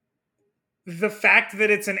the fact that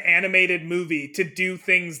it's an animated movie to do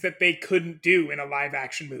things that they couldn't do in a live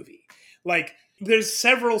action movie. Like, there's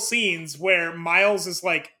several scenes where Miles is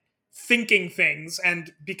like thinking things,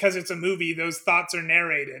 and because it's a movie, those thoughts are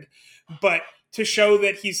narrated. But to show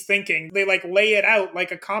that he's thinking, they like lay it out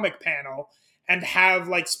like a comic panel and have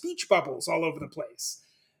like speech bubbles all over the place.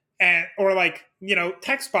 And or like, you know,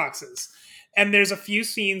 text boxes. And there's a few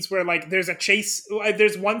scenes where like there's a chase.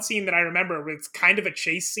 There's one scene that I remember where it's kind of a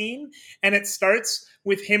chase scene, and it starts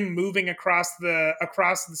with him moving across the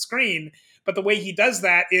screen. But the way he does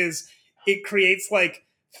that is it creates like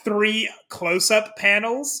 3 close-up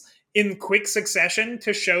panels in quick succession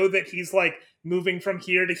to show that he's like moving from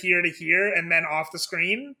here to here to here and then off the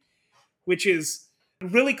screen, which is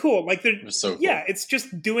really cool. Like they're So cool. yeah, it's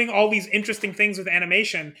just doing all these interesting things with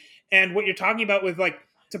animation. And what you're talking about with like,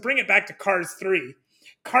 to bring it back to Cars 3.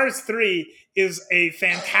 Cars 3 is a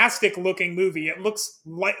fantastic looking movie. It looks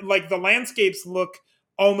like the landscapes look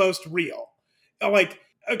almost real. Like,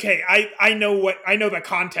 okay, I know the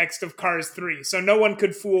context of Cars 3, so no one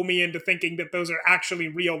could fool me into thinking that those are actually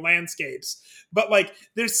real landscapes. But like,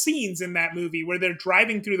 there's scenes in that movie where they're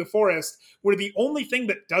driving through the forest where the only thing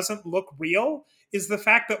that doesn't look real is the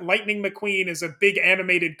fact that Lightning McQueen is a big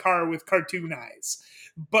animated car with cartoon eyes.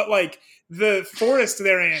 But like, the forest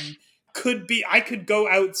they're in could be, I could go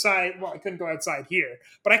outside, well, I couldn't go outside here,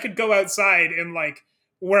 but I could go outside in like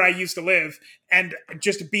where I used to live and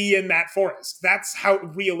just be in that forest. That's how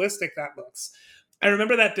realistic that looks. I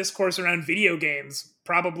remember that discourse around video games,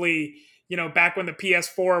 probably, you know, back when the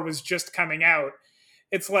PS4 was just coming out.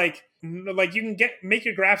 It's like you can make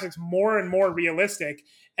your graphics more and more realistic,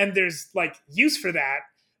 and there's like use for that,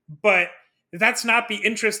 but that's not the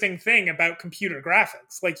interesting thing about computer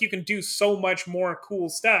graphics. Like, you can do so much more cool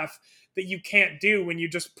stuff that you can't do when you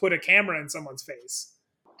just put a camera in someone's face.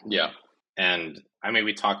 Yeah. And I mean,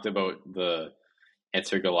 we talked about the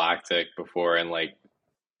intergalactic before, and like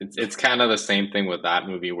it's kind of the same thing with that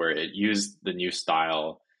movie where it used the new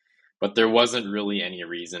style, but there wasn't really any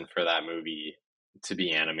reason for that movie to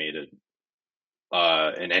be animated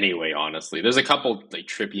in any way, honestly. There's a couple like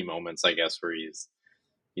trippy moments, I guess, where he's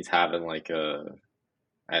having like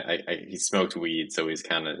he smoked weed, so he's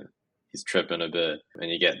tripping a bit,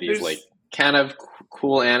 and you get these like kind of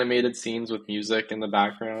cool animated scenes with music in the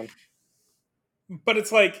background. But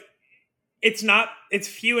it's like, it's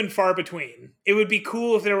few and far between. It would be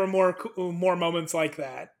cool if there were more moments like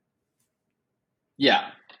that. Yeah.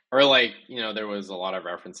 Or like, you know, there was a lot of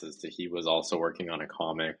references to he was also working on a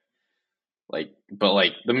comic. Like, but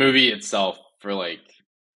like the movie itself, for like,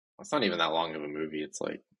 it's not even that long of a movie. It's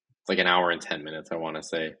like an hour and 10 minutes, I want to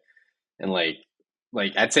say. And like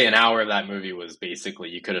I'd say an hour of that movie was basically,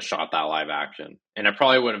 you could have shot that live action, and it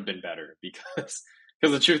probably would have been better because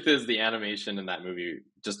the truth is the animation in that movie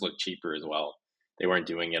just looked cheaper as well. They weren't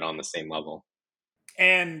doing it on the same level.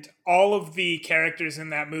 And all of the characters in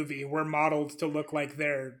that movie were modeled to look like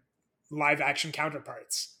their live action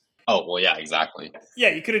counterparts. Oh, well, yeah, exactly. Yeah,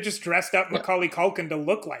 you could have just dressed up Macaulay Culkin to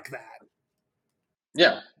look like that.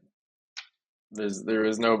 Yeah. There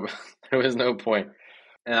was no point.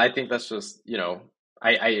 And I think that's just, you know,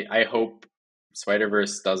 I hope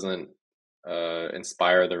Spider-Verse doesn't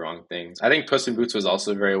inspire the wrong things. I think Puss in Boots was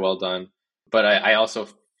also very well done, but I also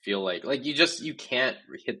feel like you can't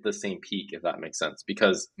hit the same peak, if that makes sense,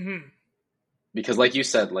 because like you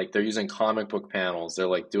said, like they're using comic book panels, they're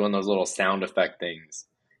like doing those little sound effect things.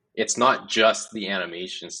 It's not just the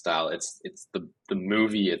animation style, it's the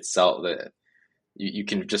movie itself that you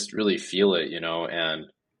can just really feel it, you know. And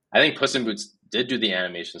I think Puss in Boots did do the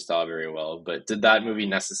animation style very well, but did that movie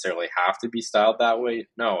necessarily have to be styled that way?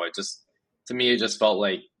 No, to me, it just felt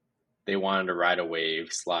like they wanted to ride a wave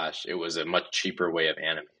 / it was a much cheaper way of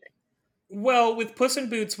animating. Well, with Puss in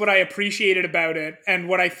Boots, what I appreciated about it, and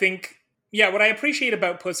what I appreciate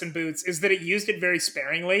about Puss in Boots is that it used it very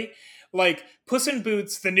sparingly. Like, Puss in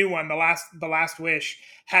Boots, the new one, the last Wish,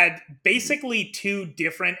 had basically 2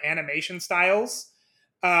 different animation styles.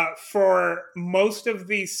 For most of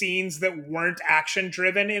the scenes that weren't action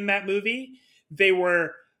driven in that movie, they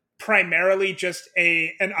were primarily just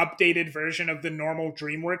an updated version of the normal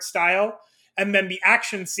DreamWorks style. And then the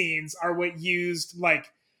action scenes are what used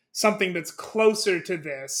like something that's closer to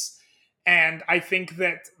this. And I think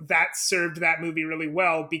that served that movie really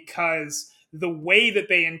well, because the way that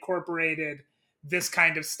they incorporated this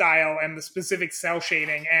kind of style and the specific cell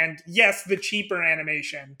shading, and yes, the cheaper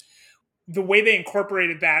animation, the way they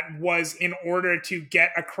incorporated that was in order to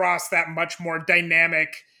get across that much more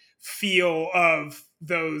dynamic feel of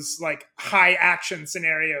those like high action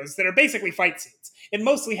scenarios that are basically fight scenes. It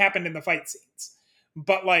mostly happened in the fight scenes,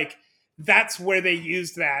 but like that's where they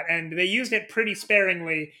used that, and they used it pretty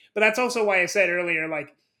sparingly. But that's also why I said earlier,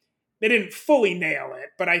 like, they didn't fully nail it,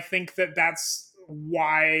 but I think that that's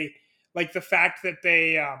why, like, the fact that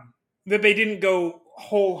they didn't go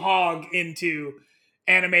whole hog into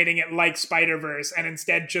animating it like Spider-Verse and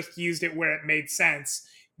instead just used it where it made sense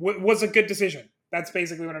was a good decision. That's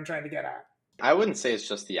basically what I'm trying to get at. I wouldn't say it's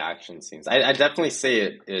just the action scenes. I definitely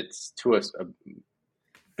say it's to a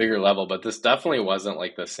bigger level, but this definitely wasn't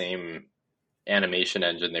like the same animation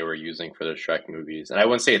engine they were using for the Shrek movies. And I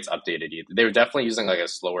wouldn't say it's updated either. They were definitely using like a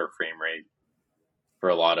slower frame rate for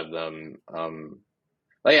a lot of them.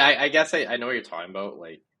 Like I guess I know what you're talking about.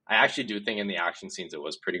 Like I actually do think in the action scenes it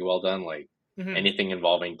was pretty well done. Like anything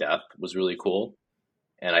involving death was really cool.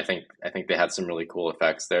 And I think they had some really cool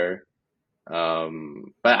effects there. But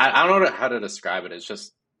I don't know how to describe it. It's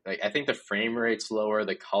just like I think the frame rate's lower,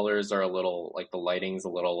 the colors are a little like the lighting's a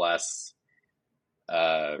little less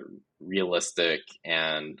realistic,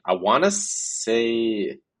 and I want to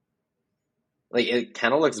say like it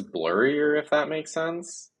kind of looks blurrier, if that makes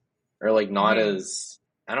sense, or like not as,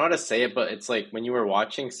 I don't know how to say it, but it's like when you were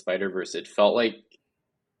watching Spider-Verse, it felt like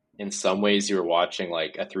in some ways you were watching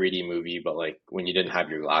like a 3D movie, but like when you didn't have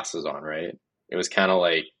your glasses on, right? It was kind of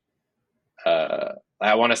like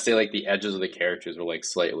I want to say like the edges of the characters were like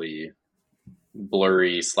slightly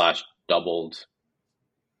blurry slash doubled.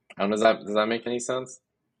 I don't know, does that make any sense?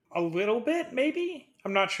 A little bit, maybe?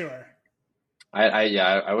 I'm not sure. I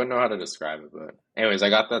wouldn't know how to describe it, but anyways, I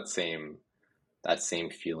got that same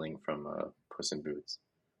feeling from Puss in Boots.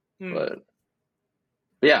 But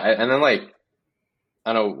yeah, and then like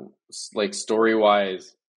I don't know, like story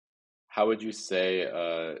wise, how would you say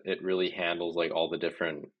it really handles like all the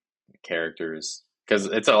different characters? Because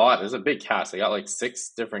it's a lot. There's a big cast. They got like 6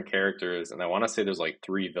 different characters, and I want to say there's like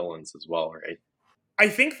 3 villains as well, right? I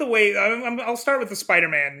think the way I'll start with the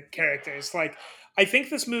Spider-Man characters. Like, I think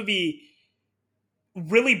this movie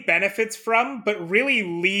really benefits from, but really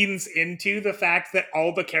leans into the fact that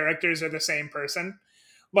all the characters are the same person.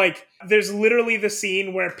 Like, there's literally the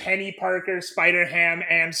scene where Penny Parker, Spider-Ham,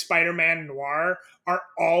 and Spider-Man Noir are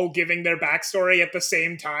all giving their backstory at the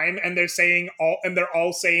same time, and they're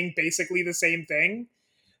all saying basically the same thing,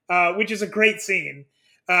 which is a great scene.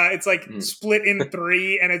 It's like split in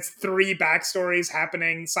 3, and it's 3 backstories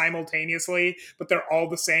happening simultaneously, but they're all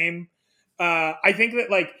the same. I think that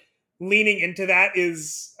like leaning into that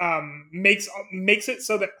is makes it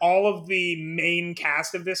so that all of the main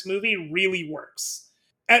cast of this movie really works.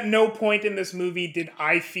 At no point in this movie did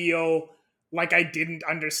I feel like I didn't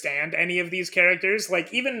understand any of these characters.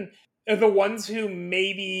 Like, even the ones who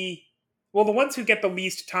the ones who get the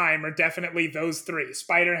least time are definitely those 3: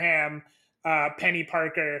 Spider-Ham, Penny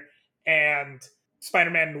Parker, and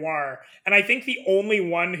Spider-Man Noir. And I think the only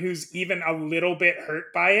one who's even a little bit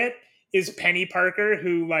hurt by it is Penny Parker,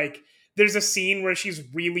 who, like, there's a scene where she's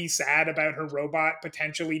really sad about her robot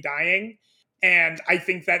potentially dying. And I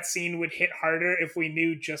think that scene would hit harder if we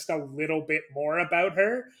knew just a little bit more about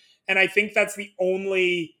her. And I think that's the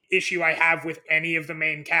only issue I have with any of the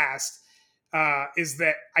main cast, is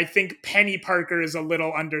that I think Penny Parker is a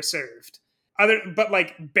little underserved. But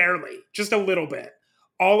like barely, just a little bit.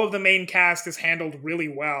 All of the main cast is handled really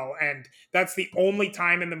well, and that's the only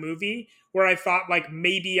time in the movie where I thought like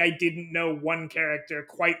maybe I didn't know one character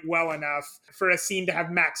quite well enough for a scene to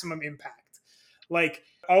have maximum impact. Like,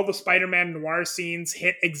 all the Spider-Man Noir scenes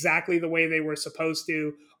hit exactly the way they were supposed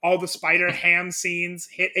to. All the Spider-Ham scenes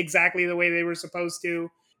hit exactly the way they were supposed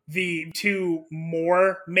to. The 2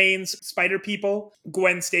 more main Spider people,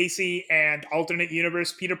 Gwen Stacy and alternate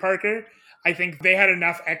universe Peter Parker, I think they had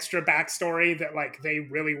enough extra backstory that like they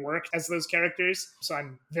really worked as those characters. So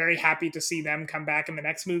I'm very happy to see them come back in the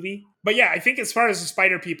next movie. But yeah, I think as far as the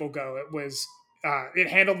Spider people go, it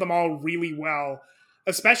handled them all really well,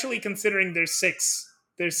 especially considering there's 6.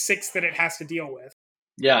 There's 6 that it has to deal with.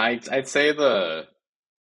 Yeah, I'd say the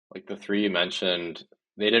 3 you mentioned,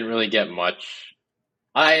 they didn't really get much.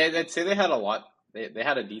 I'd say they had a lot. They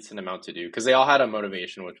had a decent amount to do because they all had a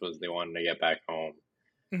motivation, which was they wanted to get back home.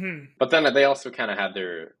 But then they also kind of had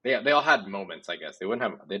they all had moments. I guess they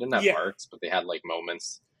didn't have arcs, but they had like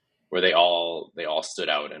moments where they all stood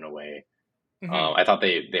out in a way. I thought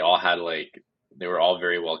they all had like, they were all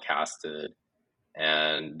very well casted,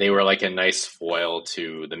 and they were like a nice foil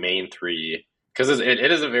to the main 3, because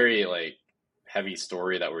it is a very like heavy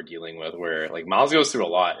story that we're dealing with, where like Miles goes through a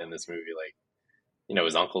lot in this movie. Like,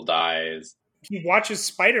 his uncle dies. He watches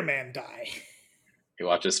Spider-Man die. He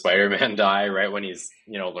watches Spider-Man die right when he's,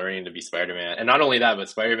 learning to be Spider-Man. And not only that, but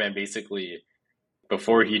Spider-Man basically,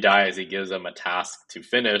 before he dies, he gives him a task to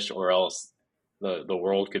finish, or else the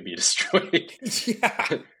world could be destroyed. Yeah.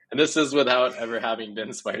 And this is without ever having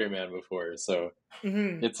been Spider-Man before. So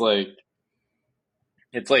it's like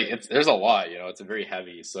there's a lot, it's very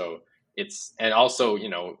heavy. So and also,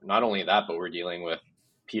 not only that, but we're dealing with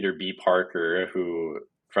Peter B. Parker, who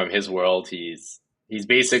from his world, he's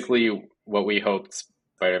basically what we hoped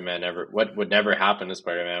Spider-Man what would never happen to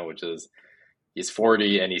Spider-Man, which is he's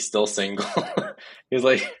 40 and he's still single. He's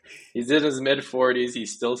in his mid 40s.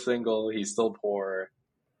 He's still single. He's still poor.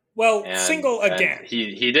 Well, single again. And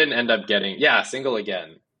he didn't end up getting, single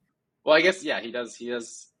again. Well, I guess, he does. He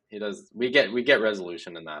does. We get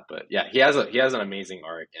resolution in that, but yeah, he has an amazing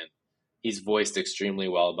arc, and he's voiced extremely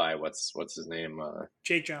well by what's his name?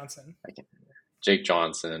 Jake Johnson. Jake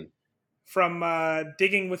Johnson from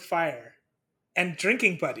Digging with Fire and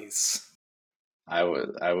Drinking Buddies. I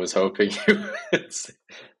was hoping you would say.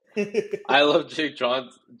 I love Jake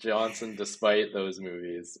Johnson despite those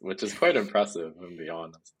movies, which is quite impressive, to be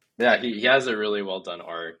honest. Yeah, he has a really well done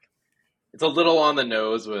arc. It's a little on the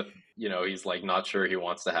nose with, he's like not sure he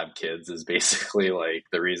wants to have kids is basically like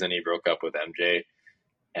the reason he broke up with MJ.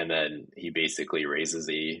 And then he basically raises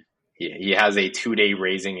he has a 2-day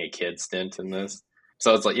raising a kid stint in this.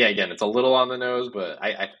 So it's like, again, it's a little on the nose, but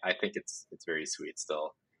I think it's very sweet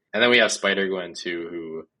still. And then we have Spider-Gwen too,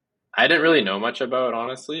 who I didn't really know much about,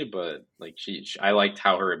 honestly, but like I liked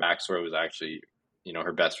how her backstory was actually,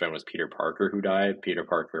 her best friend was Peter Parker, who died. Peter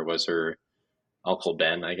Parker was her Uncle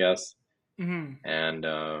Ben, I guess. Mm-hmm. And,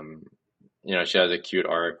 she has a cute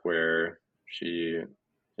arc where she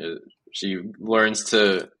learns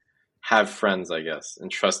to have friends, I guess, and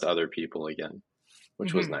trust other people again,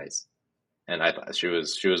 which was nice. And I thought she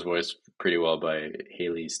was voiced pretty well by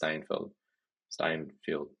Haley Steinfeld,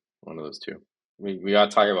 one of those two. We got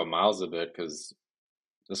to talk about Miles a bit because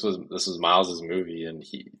this was Miles's movie, and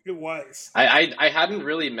it was. I hadn't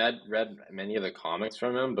really read many of the comics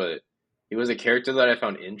from him, but he was a character that I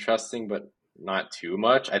found interesting, but not too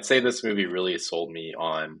much. I'd say this movie really sold me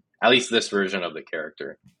on at least this version of the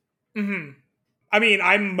character. Mm-hmm. I mean,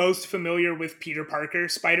 I'm most familiar with Peter Parker,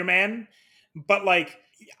 Spider-Man, but like,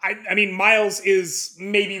 I mean, Miles is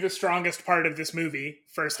maybe the strongest part of this movie,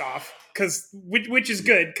 first off, which is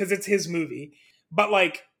good because it's his movie. But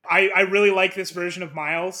like, I really like this version of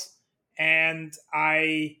Miles, and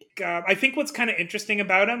I think what's kind of interesting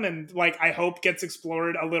about him, and like I hope gets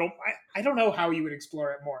explored a little. I don't know how you would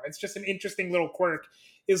explore it more. It's just an interesting little quirk.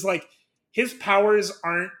 Is like his powers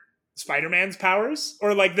aren't Spider-Man's powers,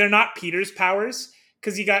 or like they're not Peter's powers,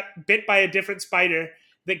 because he got bit by a different spider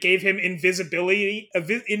that gave him invisibility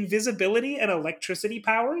and electricity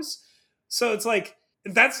powers. So it's like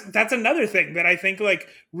that's another thing that I think like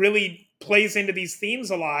really plays into these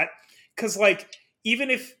themes a lot, because like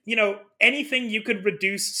even if anything you could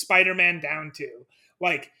reduce Spider-Man down to,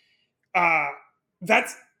 like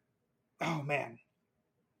that's oh man.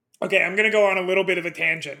 Okay, I'm going to go on a little bit of a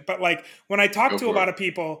tangent, but like when I talk to a lot of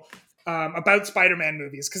people about Spider-Man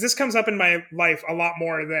movies, because this comes up in my life a lot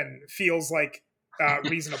more than feels like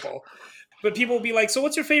reasonable. But people will be like, so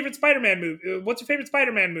what's your favorite Spider-Man movie? What's your favorite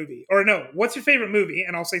Spider-Man movie? Or no, what's your favorite movie?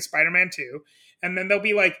 And I'll say Spider-Man 2. And then they'll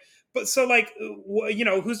be like, but so like,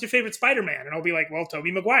 who's your favorite Spider-Man? And I'll be like, well,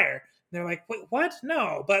 Tobey Maguire. And they're like, wait, what?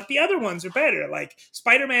 No, but the other ones are better. Like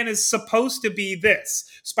Spider-Man is supposed to be this.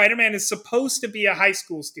 Spider-Man is supposed to be a high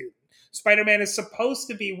school student. Spider-Man is supposed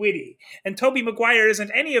to be witty. And Tobey Maguire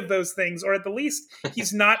isn't any of those things, or at the least,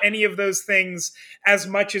 he's not any of those things as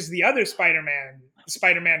much as the other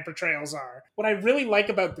Spider-Man portrayals are. What I really like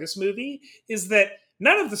about this movie is that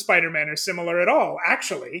none of the Spider-Men are similar at all,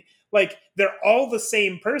 actually. Like, they're all the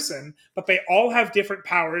same person, but they all have different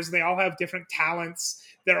powers. They all have different talents.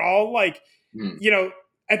 They're all like,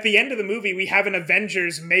 at the end of the movie, we have an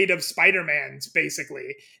Avengers made of Spider-Mans,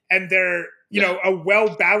 basically. And they're, a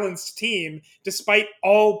well-balanced team, despite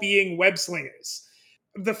all being web slingers.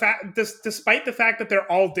 Despite the fact that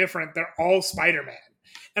they're all different, they're all Spider-Man.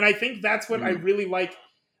 And I think that's what I really like.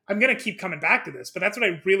 I'm going to keep coming back to this, but that's what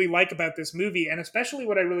I really like about this movie. And especially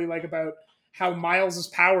what I really like about how Miles'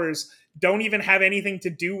 powers don't even have anything to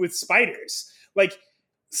do with spiders. Like,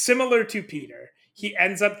 similar to Peter, he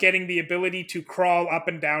ends up getting the ability to crawl up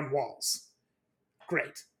and down walls.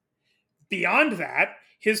 Great. Beyond that,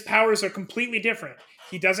 his powers are completely different.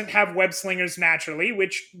 He doesn't have web slingers naturally,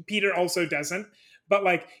 which Peter also doesn't. But,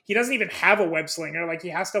 like, he doesn't even have a web slinger. Like, he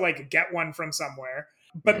has to, like, get one from somewhere.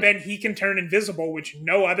 but then he can turn invisible, which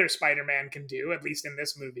no other Spider-Man can do, at least in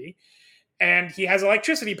this movie. And he has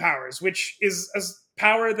electricity powers, which is a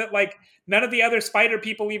power that like none of the other spider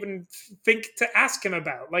people even think to ask him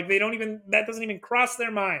about. Like they don't even, that doesn't even cross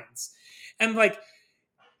their minds. And like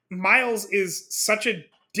Miles is such a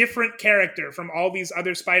different character from all these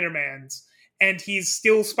other Spider-Mans, and he's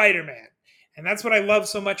still Spider-Man. And that's what I love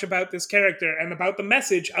so much about this character and about the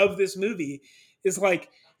message of this movie is like,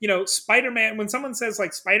 you know, Spider-Man, when someone says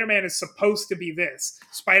like Spider-Man is supposed to be this,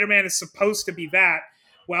 Spider-Man is supposed to be that,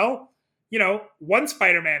 well, you know, one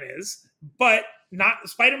Spider-Man is, but not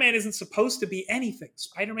Spider-Man isn't supposed to be anything.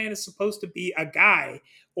 Spider-Man is supposed to be a guy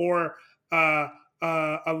or a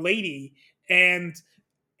lady, and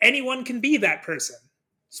anyone can be that person.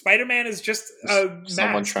 Spider-Man is just a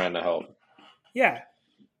someone mask. trying to help. Yeah.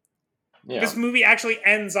 This movie actually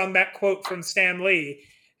ends on that quote from Stan Lee.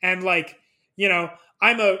 And like, you know,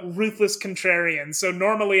 I'm a ruthless contrarian. So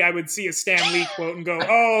normally I would see a Stan Lee quote and go,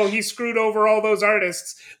 oh, he screwed over all those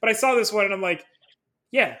artists. But I saw this one and I'm like,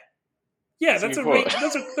 yeah, that's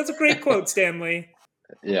a great quote, Stan Lee.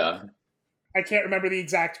 Yeah. I can't remember the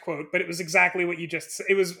exact quote, but it was exactly what you just,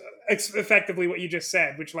 it was effectively what you just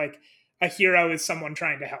said, which like a hero is someone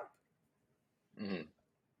trying to help. Mm-hmm.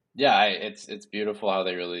 Yeah, it's beautiful how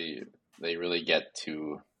they really get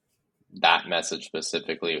to that message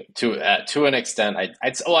specifically to an extent.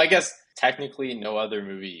 I guess technically no other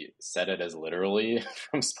movie said it as literally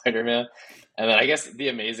from Spider-Man, and then I guess the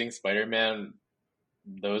Amazing Spider-Man,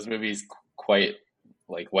 those movies quite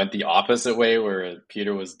like went the opposite way, where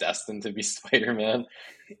Peter was destined to be Spider-Man,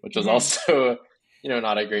 which was also, you know,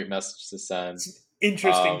 not a great message to send.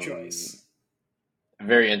 Interesting choice.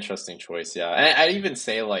 Very interesting choice, yeah. And I'd even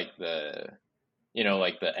say like the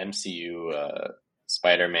MCU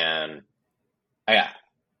Spider-Man.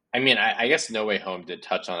 I mean, I guess No Way Home did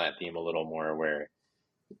touch on that theme a little more, where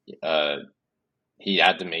he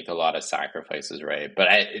had to make a lot of sacrifices, right? But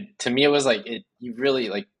to me, it was like you really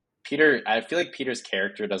like Peter. I feel like Peter's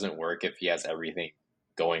character doesn't work if he has everything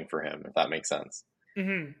going for him, if that makes sense.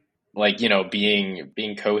 Mm-hmm. Like, you know,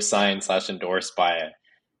 being co-signed / endorsed by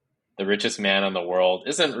the richest man in the world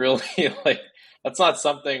isn't really like, that's not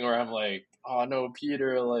something where I'm like, oh no,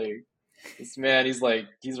 Peter, like this man, he's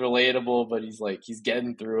relatable, but he's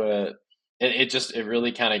getting through it. It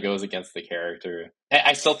really kind of goes against the character.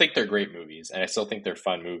 I still think they're great movies, and I still think they're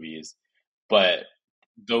fun movies, but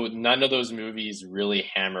though none of those movies really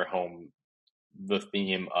hammer home the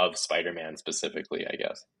theme of Spider-Man specifically, I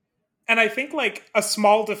guess. And I think like a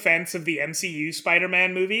small defense of the MCU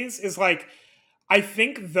Spider-Man movies is like, I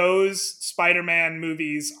think those Spider-Man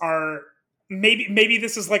movies are maybe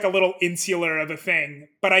this is like a little insular of a thing,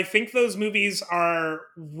 but I think those movies are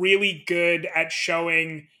really good at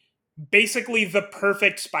showing basically the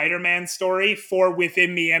perfect Spider-Man story for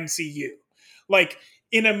within the MCU. Like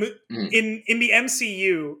in the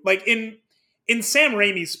MCU, like in Sam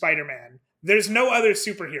Raimi's Spider-Man, there's no other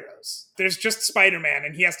superheroes. There's just Spider-Man,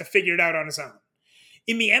 and he has to figure it out on his own.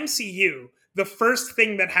 In the MCU, the first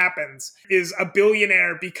thing that happens is a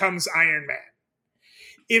billionaire becomes Iron Man.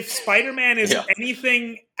 If Spider-Man is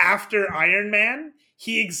anything after Iron Man,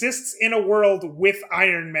 he exists in a world with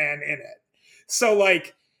Iron Man in it. So,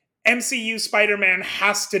 like, MCU Spider-Man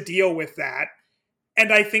has to deal with that.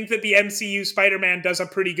 And I think that the MCU Spider-Man does a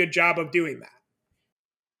pretty good job of doing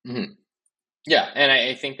that. Mm-hmm. Yeah, and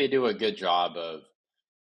I think they do a good job of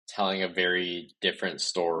telling a very different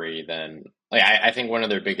story than, like, I think one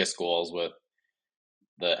of their biggest goals with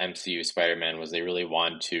the MCU Spider-Man was they really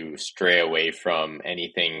wanted to stray away from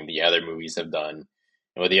anything the other movies have done.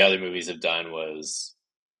 And what the other movies have done was,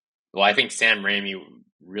 well, I think Sam Raimi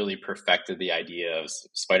really perfected the idea of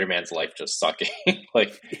Spider-Man's life just sucking.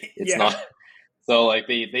 Like, it's not. So, like,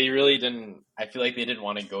 they really didn't, I feel like they didn't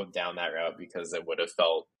want to go down that route because it would have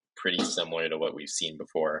felt pretty similar to what we've seen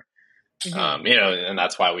before. Mm-hmm. You know, and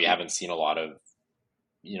that's why we haven't seen a lot of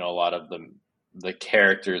the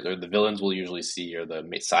characters or the villains we'll usually see, or the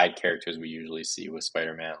side characters we usually see with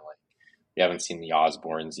Spider-Man. Like, we haven't seen the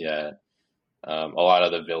Osborns yet. A lot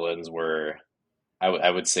of the villains were, I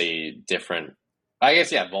would say, different. I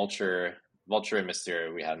guess, yeah, Vulture and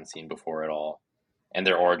Mysterio we hadn't seen before at all. And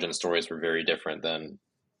their origin stories were very different than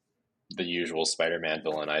the usual Spider-Man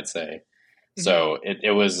villain, I'd say. Mm-hmm. So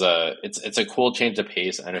it was it's a cool change of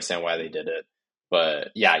pace. I understand why they did it, but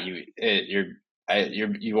yeah, you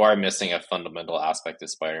are missing a fundamental aspect of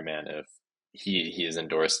Spider-Man if he is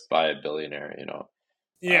endorsed by a billionaire, you know.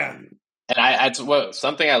 Yeah, and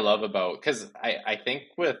something I love about, because I think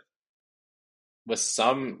with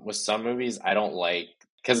some movies I don't like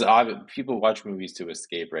because people watch movies to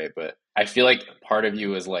escape, right? But I feel like part of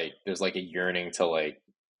you is like there's like a yearning to like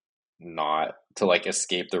not to like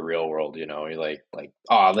escape the real world, you know? You're like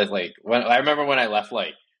oh, like when I remember when I left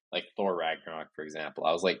like Thor Ragnarok, for example,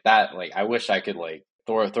 I was like that. Like I wish I could like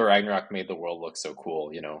Thor Ragnarok made the world look so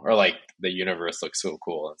cool, you know, or like the universe looks so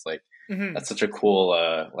cool. It's like Hmm. that's such a cool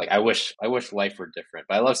like I wish life were different.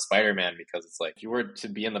 But I love Spider-Man because it's like if you were to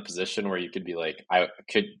be in the position where you could be like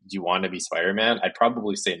do you want to be Spider-Man? I'd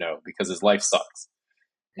probably say no because his life sucks.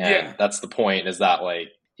 Yeah. And that's the point is that like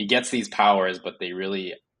he gets these powers but they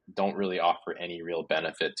really don't really offer any real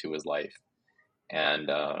benefit to his life.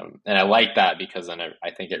 And I like that because then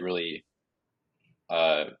I think it really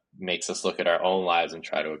uh, makes us look at our own lives and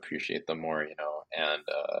try to appreciate them more, you know. And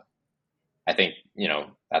I think you know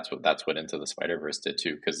that's what Into the Spider Verse did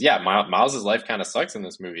too. Because yeah, Miles's life kind of sucks in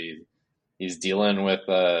this movie. He's dealing with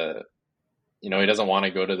you know, he doesn't want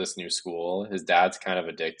to go to this new school. His dad's kind of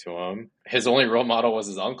a dick to him. His only role model was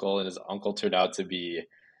his uncle, and his uncle turned out to be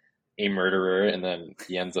a murderer, and then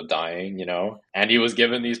he ends up dying, you know. And he was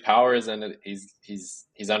given these powers, and he's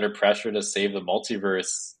under pressure to save the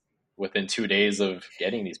multiverse within 2 days of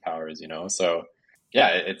getting these powers, you know. So yeah,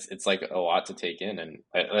 it's like a lot to take in, and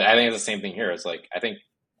I think it's the same thing here. It's like I think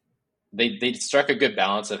they struck a good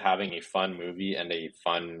balance of having a fun movie and a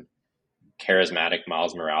fun, charismatic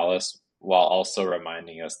Miles Morales, while also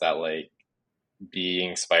reminding us that like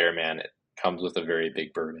being Spider-Man it comes with a very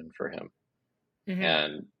big burden for him. Hmm.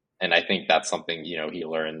 And I think that's something you know he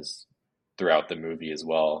learns throughout the movie as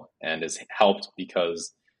well, and is helped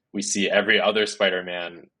because we see every other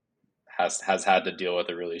Spider-Man has had to deal with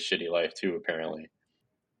a really shitty life too, apparently.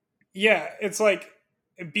 Yeah, it's like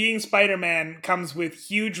being Spider-Man comes with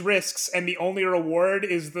huge risks, and the only reward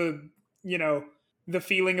is you know, the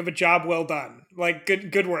feeling of a job well done. Like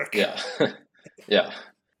good work. Yeah, yeah,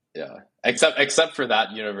 yeah. Except for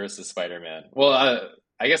that universe's Spider-Man. Well,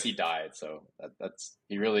 I guess he died, so that's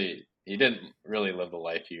he didn't really live the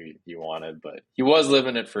life he wanted, but he was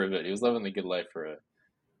living it for a bit. He was living the good life for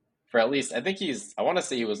at least I think I want to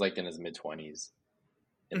say he was like in his mid-20s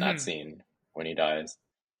in that Hmm. scene when he dies.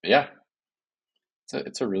 But yeah,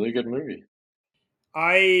 it's a really good movie.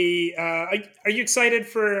 Are you excited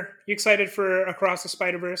for Across the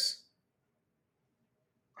Spider Verse?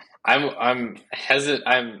 I'm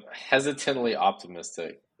hesitantly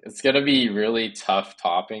optimistic. It's gonna be really tough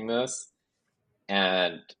topping this,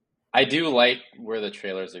 and I do like where the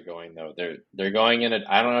trailers are going though. They're going in a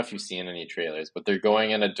I don't know if you've seen any trailers, but they're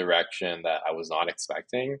going in a direction that I was not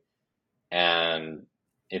expecting, and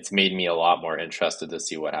it's made me a lot more interested to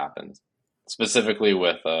see what happens. Specifically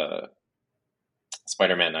with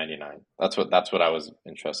Spider-Man 99. That's what I was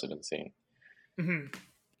interested in seeing. Hmm.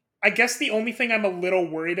 I guess the only thing I'm a little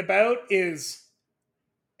worried about is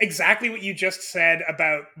exactly what you just said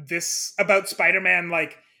about Spider-Man.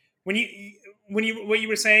 Like when you what you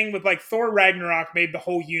were saying with like Thor Ragnarok made the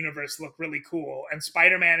whole universe look really cool, and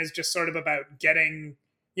Spider-Man is just sort of about getting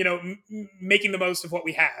making the most of what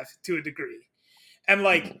we have to a degree. And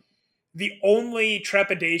like Mhm. the only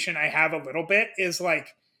trepidation I have a little bit is like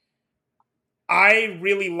I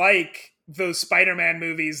really like those Spider-Man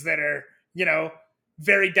movies that are,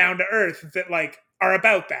 very down to earth, that like are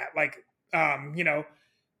about that. Like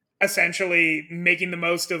essentially making the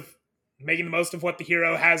most of what the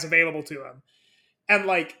hero has available to him. And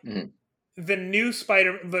like Mhm.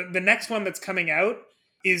 the next one that's coming out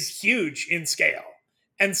is huge in scale.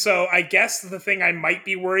 And so I guess the thing I might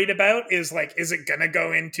be worried about is like, is it gonna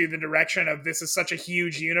go into the direction of this is such a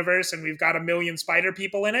huge universe and we've got a million spider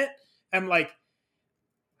people in it? And like,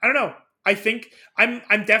 I don't know. I think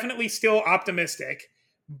I'm definitely still optimistic,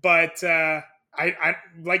 but I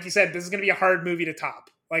like you said, this is gonna be a hard movie to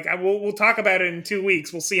top. Like we'll talk about it in 2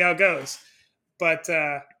 weeks. We'll see how it goes. But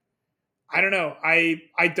I don't know. I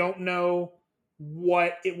don't know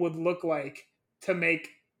what it would look like to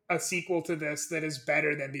make a sequel to this that is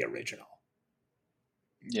better than the original.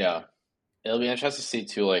 Yeah. It'll be interesting to see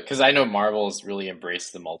too, like, because I know Marvel's really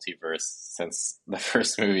embraced the multiverse since the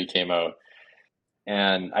first movie came out,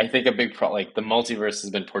 and I think a big like the multiverse has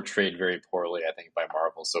been portrayed very poorly, I think, by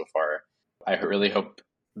Marvel so far. I really hope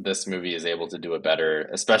this movie is able to do it better,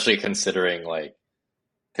 especially considering like,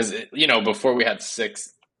 because you know, before we had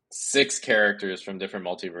six characters from different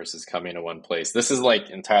multiverses coming to one place. This is like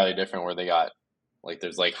entirely different, where they got like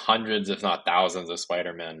there's like hundreds, if not thousands, of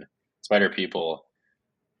Spider people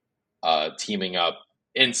teaming up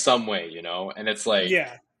in some way, you know? And it's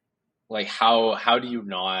Yeah. like how do you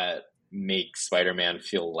not make Spider-Man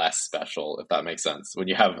feel less special, if that makes sense, when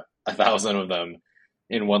you have 1,000 of them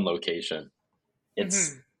in one location?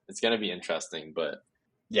 It's Hmm. it's gonna be interesting, but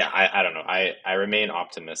yeah, I don't know. I remain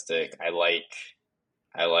optimistic. I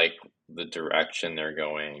like the direction they're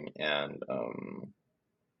going, and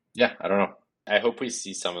yeah, I don't know. I hope we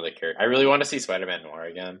see some of the character. I really want to see Spider-Man Noir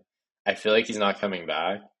again. I feel like he's not coming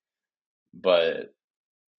back, but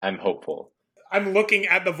I'm hopeful. I'm looking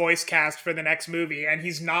at the voice cast for the next movie, and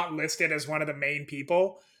he's not listed as one of the main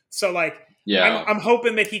people. So like, Yeah, I'm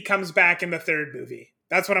hoping that he comes back in the third movie.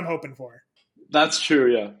 That's what I'm hoping for. that's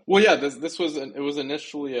true. Yeah. Well, yeah. This was it was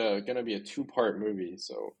initially gonna be a two-part movie,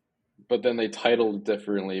 so but then they titled it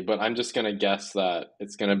differently. But I'm just gonna guess that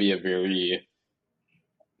it's gonna be a very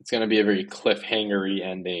cliffhangery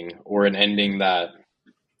ending, or an ending that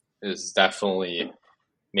is definitely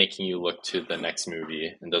making you look to the next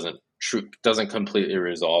movie and doesn't completely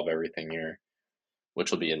resolve everything here,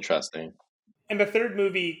 which will be interesting. And the third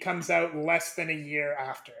movie comes out less than a year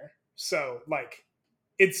after. So like,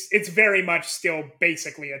 it's very much still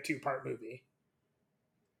basically a two-part movie.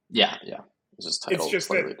 Yeah, yeah. It's just It's titled just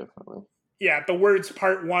that, slightly differently. yeah, the words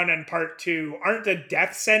part one and part two aren't a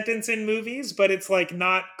death sentence in movies, but it's like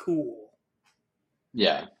not cool.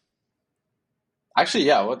 Yeah. Actually,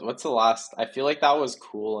 yeah. What's the last? I feel like that was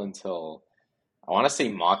cool until I want to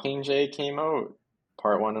say Mockingjay came out,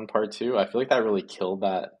 part one and part two. I feel like that really killed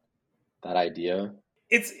that idea.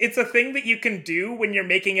 It's a thing that you can do when you're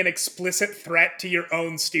making an explicit threat to your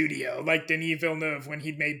own studio, like Denis Villeneuve when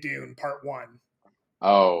he made Dune Part One.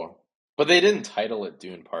 Oh, but they didn't title it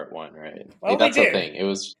Dune Part One, right? Well, Like they that's the did. thing. It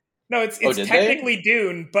was. No, Oh, it's did they? technically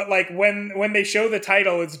Dune, but like when they show the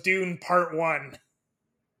title, it's Dune Part One.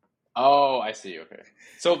 Oh, I see. Okay.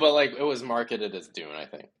 So, but like it was marketed as Dune, I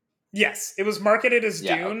think. Yes, it was marketed as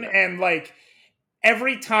Yeah. Dune, Okay. and like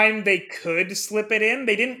every time they could slip it in,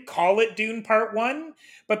 they didn't call it Dune Part One,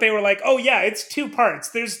 but they were like, "Oh yeah, it's two parts.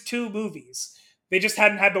 There's two movies." They just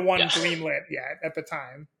hadn't had the one Yeah. greenlit yet at the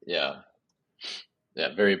time. Yeah.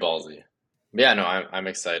 Yeah. Very ballsy. But yeah. No, I'm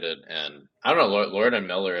excited, and I don't know. Lord and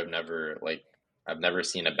Miller have never like I've never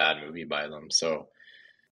seen a bad movie by them, so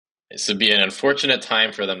this would be an unfortunate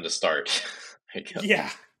time for them to start. I guess. Yeah,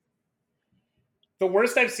 the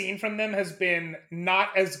worst I've seen from them has been not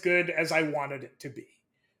as good as I wanted it to be.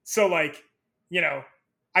 So like, you know,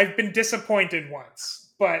 I've been disappointed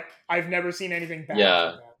once, but I've never seen anything bad from Yeah.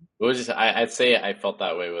 them. It was just I'd say I felt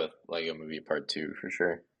that way with like a movie part two for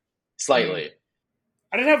sure. Mm. Slightly.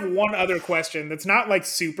 I did have one other question that's not like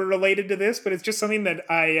super related to this, but it's just something that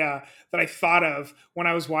I thought of when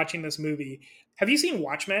I was watching this movie. Have you seen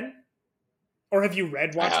Watchmen, or have you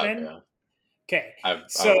read I have, Watchmen? yeah. Okay, I've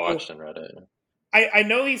so watched and read it. I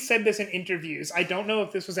know he said this in interviews. I don't know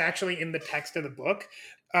if this was actually in the text of the book.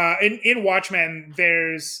 In Watchmen,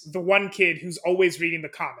 there's the one kid who's always reading the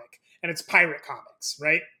comic, and it's pirate comics,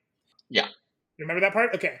 right? Yeah, Remember that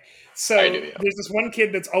part? Okay. I do, So yeah. there's this one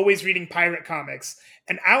kid that's always reading pirate comics.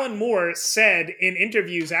 And Alan Moore said in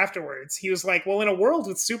interviews afterwards, he was like, well, in a world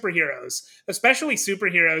with superheroes, especially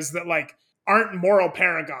superheroes that like aren't moral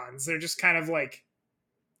paragons, they're just kind of like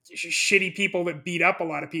shitty people that beat up a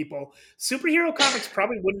lot of people. Superhero comics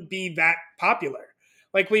probably wouldn't be that popular.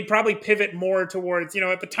 Like we'd probably pivot more towards,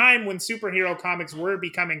 at the time when superhero comics were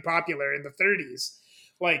becoming popular in the 30s,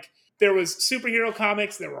 like there was superhero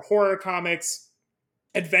comics, there were horror comics,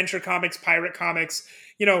 adventure comics, pirate comics.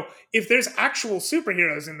 If there's actual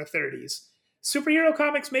superheroes in the 30s, superhero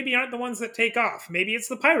comics maybe aren't the ones that take off. Maybe it's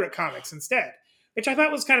the pirate comics instead, which I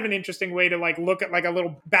thought was kind of an interesting way to like look at like a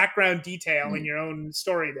little background detail in Mm. your own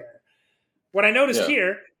story there. What I noticed Yeah,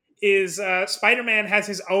 here is Spider-Man has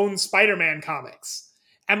his own Spider-Man comics,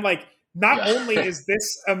 and like not yeah, only is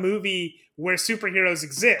this a movie where superheroes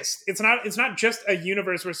exist, it's not just a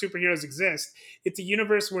universe where superheroes exist. It's a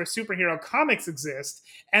universe where superhero comics exist,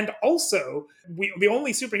 and also the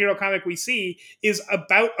only superhero comic we see is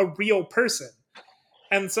about a real person.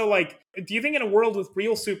 And so, like, do you think in a world with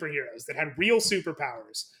real superheroes that had real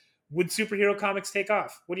superpowers, would superhero comics take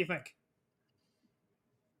off? What do you think?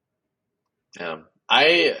 yeah.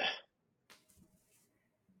 I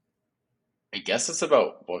guess it's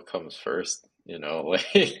about what comes first,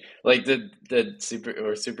 like did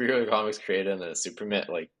superhero comics created and then a Superman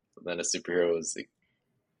then a superhero was like,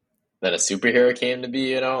 then a superhero came to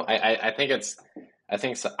be, I think I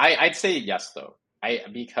think so. I'd say yes though. I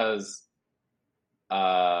because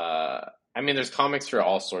I mean there's comics for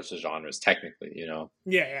all sorts of genres technically,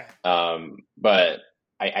 Yeah, yeah. But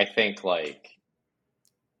I think like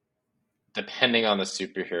depending on the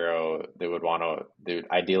superhero, they would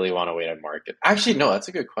ideally want to wait on market. Actually, no, that's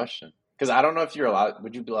a good question because I don't know if you're allowed.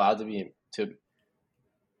 Would you be allowed to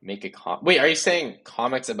make a Wait, are you saying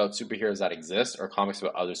comics about superheroes that exist, or comics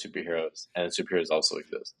about other superheroes and superheroes also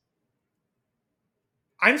exist?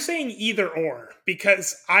 I'm saying either or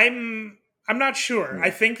because I'm not sure. Hmm. I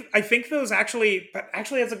think those actually, but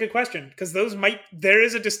actually that's a good question because those might there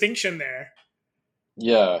is a distinction there.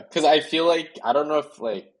 Yeah, because I feel like I don't know if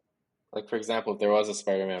like for example, if there was a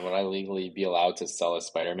Spider-Man, would I legally be allowed to sell a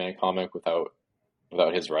Spider-Man comic without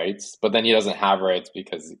his rights? But then he doesn't have rights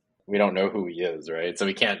because we don't know who he is, right? So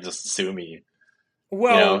he can't just sue me,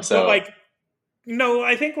 you know? Well, but So like no,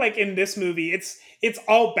 I think like in this movie, it's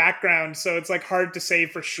all background, so it's like hard to say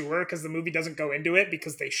for sure because the movie doesn't go into it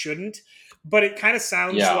because they shouldn't. But it kind of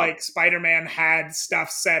sounds yeah, like Spider-Man had stuff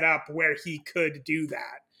set up where he could do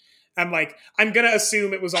that. I'm gonna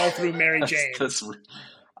assume it was all through Mary Jane. that's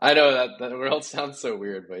I know that world sounds so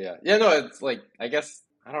weird, but yeah, yeah, no, it's like I guess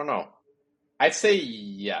I don't know. I'd say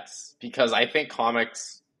yes because I think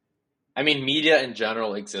comics. I mean, media in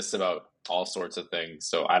general exists about all sorts of things,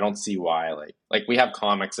 so I don't see why like we have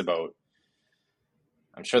comics about.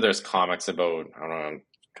 I'm sure there's comics about I don't know,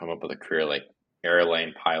 come up with a career like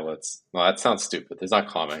airline pilots. No, that sounds stupid. There's not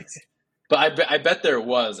comics, but I bet there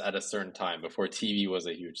was at a certain time before TV was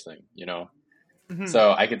a huge thing, you know. Mhm.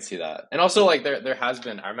 So I could see that, and also like there has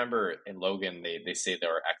been. I remember in Logan they say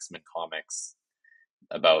there were X-Men comics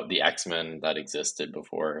about the X-Men that existed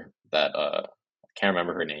before that. I can't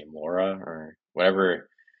remember her name, Laura or whatever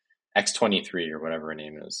X-23 or whatever her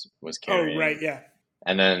name is was Oh right, carrying. yeah,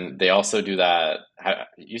 And then they also do that.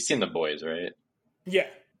 You've seen The Boys, right? yeah.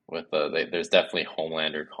 With there's definitely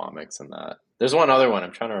Homelander comics in that. There's one other one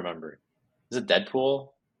I'm trying to remember. Is it Deadpool?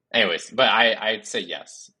 Anyways, but I'd say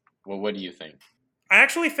yes. Well, what do you think? I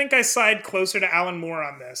actually think I side closer to Alan Moore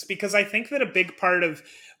on this because I think that a big part of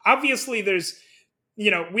obviously there's we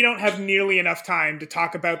don't have nearly enough time to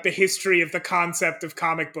talk about the history of the concept of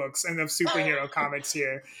comic books and of superhero comics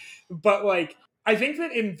here. But like I think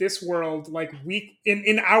that in this world, like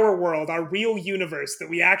in our world, our real universe that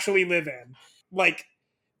we actually live in, like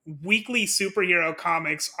weekly superhero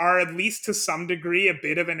comics are at least to some degree a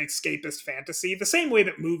bit of an escapist fantasy, the same way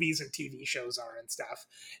that movies and TV shows are and stuff.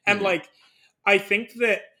 And Hmm. like I think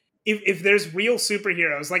that if there's real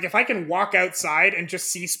superheroes, like if I can walk outside and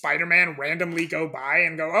just see Spider-Man randomly go by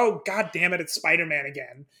and go, oh god damn it, it's Spider-Man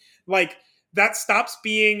again, like that stops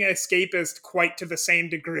being escapist quite to the same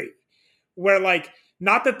degree. Where like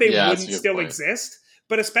not that they Yeah, that's wouldn't a good still point. exist,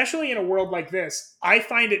 but especially in a world like this, I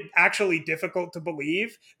find it actually difficult to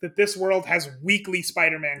believe that this world has weekly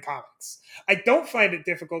Spider-Man comics. I don't find it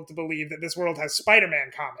difficult to believe that this world has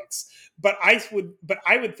Spider-Man comics, but I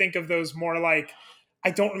would think of those more like I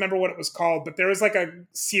don't remember what it was called, but there was like a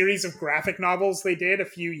series of graphic novels they did a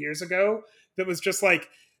few years ago that was just like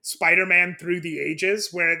Spider-Man through the ages,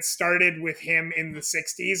 where it started with him in the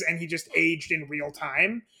 60s and he just aged in real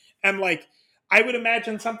time. And like I would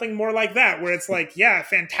imagine something more like that, where it's like, yeah,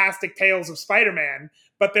 fantastic tales of Spider-Man,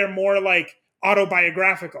 but they're more like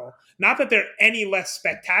autobiographical. Not that they're any less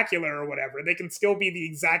spectacular or whatever. They can still be the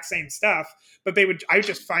exact same stuff, but I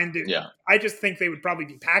just find it, Yeah. I just think they would probably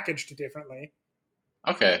be packaged differently.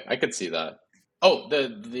 Okay, I could see that. Oh,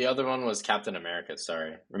 the other one was Captain America.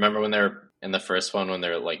 Sorry. Remember when they were in the first one when they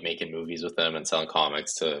were like making movies with them and selling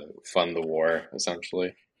comics to fund the war,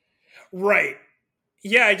 essentially? Right.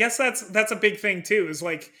 Yeah, I guess that's a big thing too, is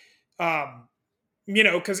like um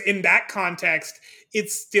because in that context, it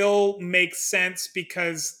still makes sense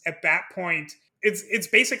because at that point, it's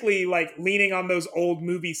basically like leaning on those old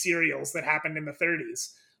movie serials that happened in the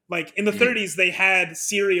 30s. Like in the Hmm. 30s, they had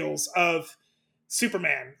serials of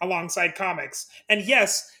Superman alongside comics, and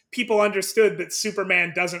yes, people understood that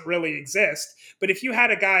Superman doesn't really exist. But if you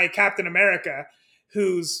had a guy, Captain America,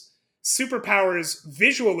 whose superpowers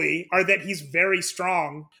visually are that he's very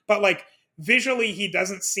strong, but like visually he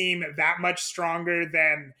doesn't seem that much stronger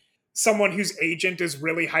than someone whose agent is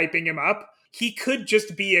really hyping him up. He could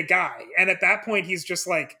just be a guy. And at that point, he's just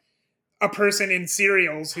like a person in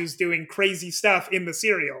serials who's doing crazy stuff in the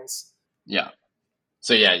serials. Yeah.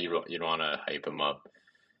 So yeah, you'd want to hype him up,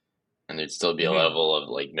 and there'd still be a Hmm. level of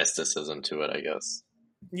like mysticism to it, I guess.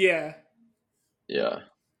 Yeah. Yeah,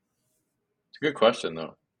 it's a good question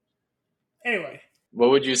though. Anyway, What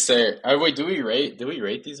would you say? Wait, do we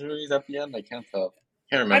rate these movies at the end? I can't tell.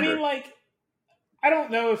 Can't I mean, remember. like, I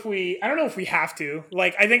don't know if we have to.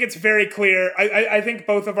 Like, I think it's very clear. I think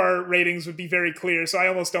both of our ratings would be very clear, so I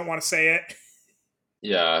almost don't want to say it.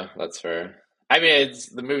 Yeah, that's fair. I mean,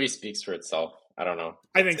 the movie speaks for itself. I don't know.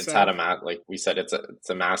 I It's think it's had so. a like we said, it's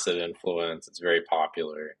a massive influence. It's very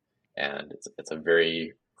popular, and it's a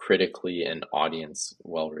very critically and audience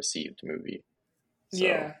well received movie. So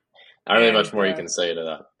Yeah. not really much And more you can say to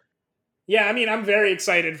that. yeah, I mean, I'm very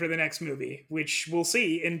excited for the next movie, which we'll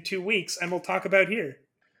see in 2 weeks and we'll talk about here.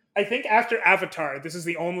 I think after Avatar, this is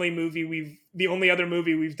the only other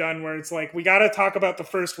movie we've done where it's like we got to talk about the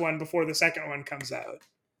first one before the second one comes out.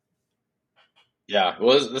 Yeah,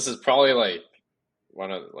 well, this is probably like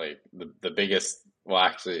one of like the biggest. Well,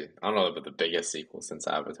 actually, I don't know about the biggest sequel since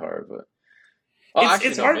Avatar, but actually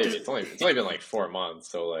It's no, hard maybe to. it's only been like 4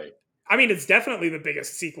 months, so like I mean, it's definitely the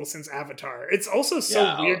biggest sequel since Avatar. It's also so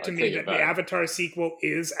yeah, weird to I'll me take it that the back. Avatar sequel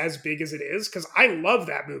is as big as it is because I love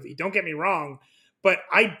that movie. Don't get me wrong, but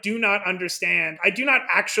I do not understand. I do not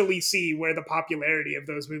actually see where the popularity of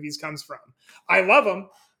those movies comes from. I love them.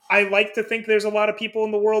 I like to think there's a lot of people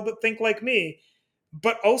in the world that think like me,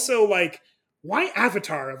 but also like, why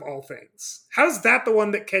Avatar of all things? How's that the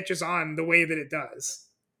one that catches on the way that it does?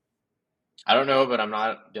 I don't know, but I'm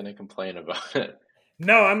not gonna complain about it.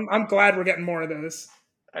 No, I'm glad we're getting more of those.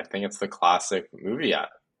 I think it's the classic movie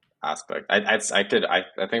aspect. I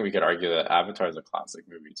think we could argue that Avatar is a classic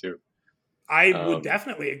movie too. I would Um,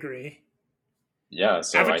 definitely agree. yeah,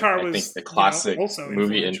 so Avatar I think was, the classic also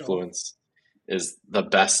movie influential. influence is the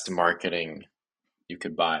best marketing you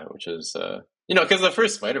could buy, which is because the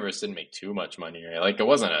first Spider-Verse didn't make too much money, right? Like it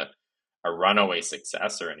wasn't a runaway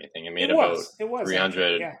success or anything. It made about It was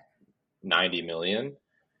actually, yeah. 390 million.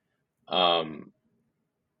 Um,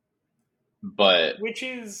 but Which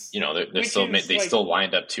is, they're still they like, still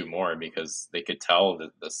lined up two more because they could tell that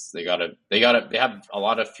they have a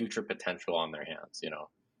lot of future potential on their hands.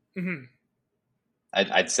 mhm.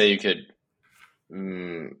 I'd say you could.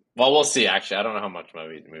 Well, we'll see. Actually, I don't know how much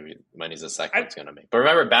movie money's the second I, one's gonna make. But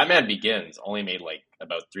remember, Batman Begins only made like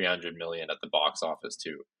about 300 million at the box office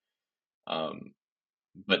too. Um,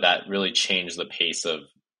 but that really changed the pace of,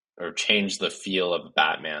 or changed the feel of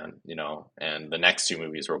Batman. And the next two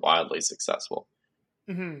movies were wildly successful.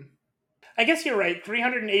 mhm. I guess you're right.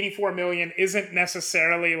 384 million isn't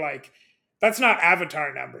necessarily like, that's not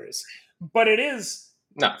Avatar numbers, but it is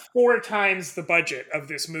No, four times the budget of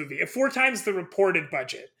this movie, four times the reported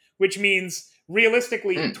budget, which means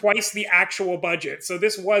realistically mm. twice the actual budget. So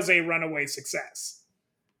this was a runaway success,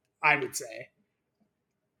 I would say.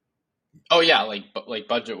 Oh yeah, like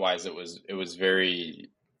budget wise, it was very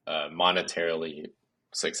monetarily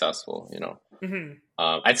successful. Mm-hmm.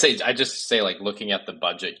 I'd just say like looking at the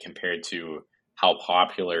budget compared to how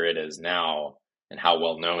popular it is now and how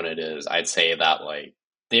well known it is, I'd say that like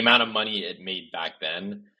the amount of money it made back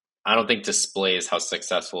then, I don't think displays how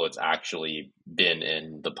successful it's actually been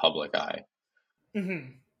in the public eye.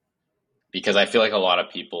 Mm-hmm. Because I feel like a lot of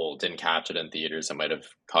people didn't catch it in theaters and might have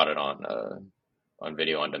caught it on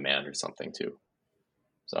video on demand or something too.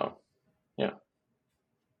 So yeah,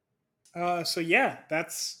 So yeah,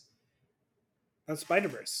 that's Spider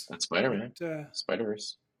Verse. that's Spider-Man, Uh,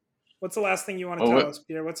 Spider-Verse. what's the last thing you want to Oh, tell what us,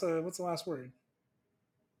 Pierre? What's the last word?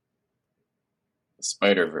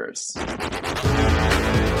 Spider-Verse?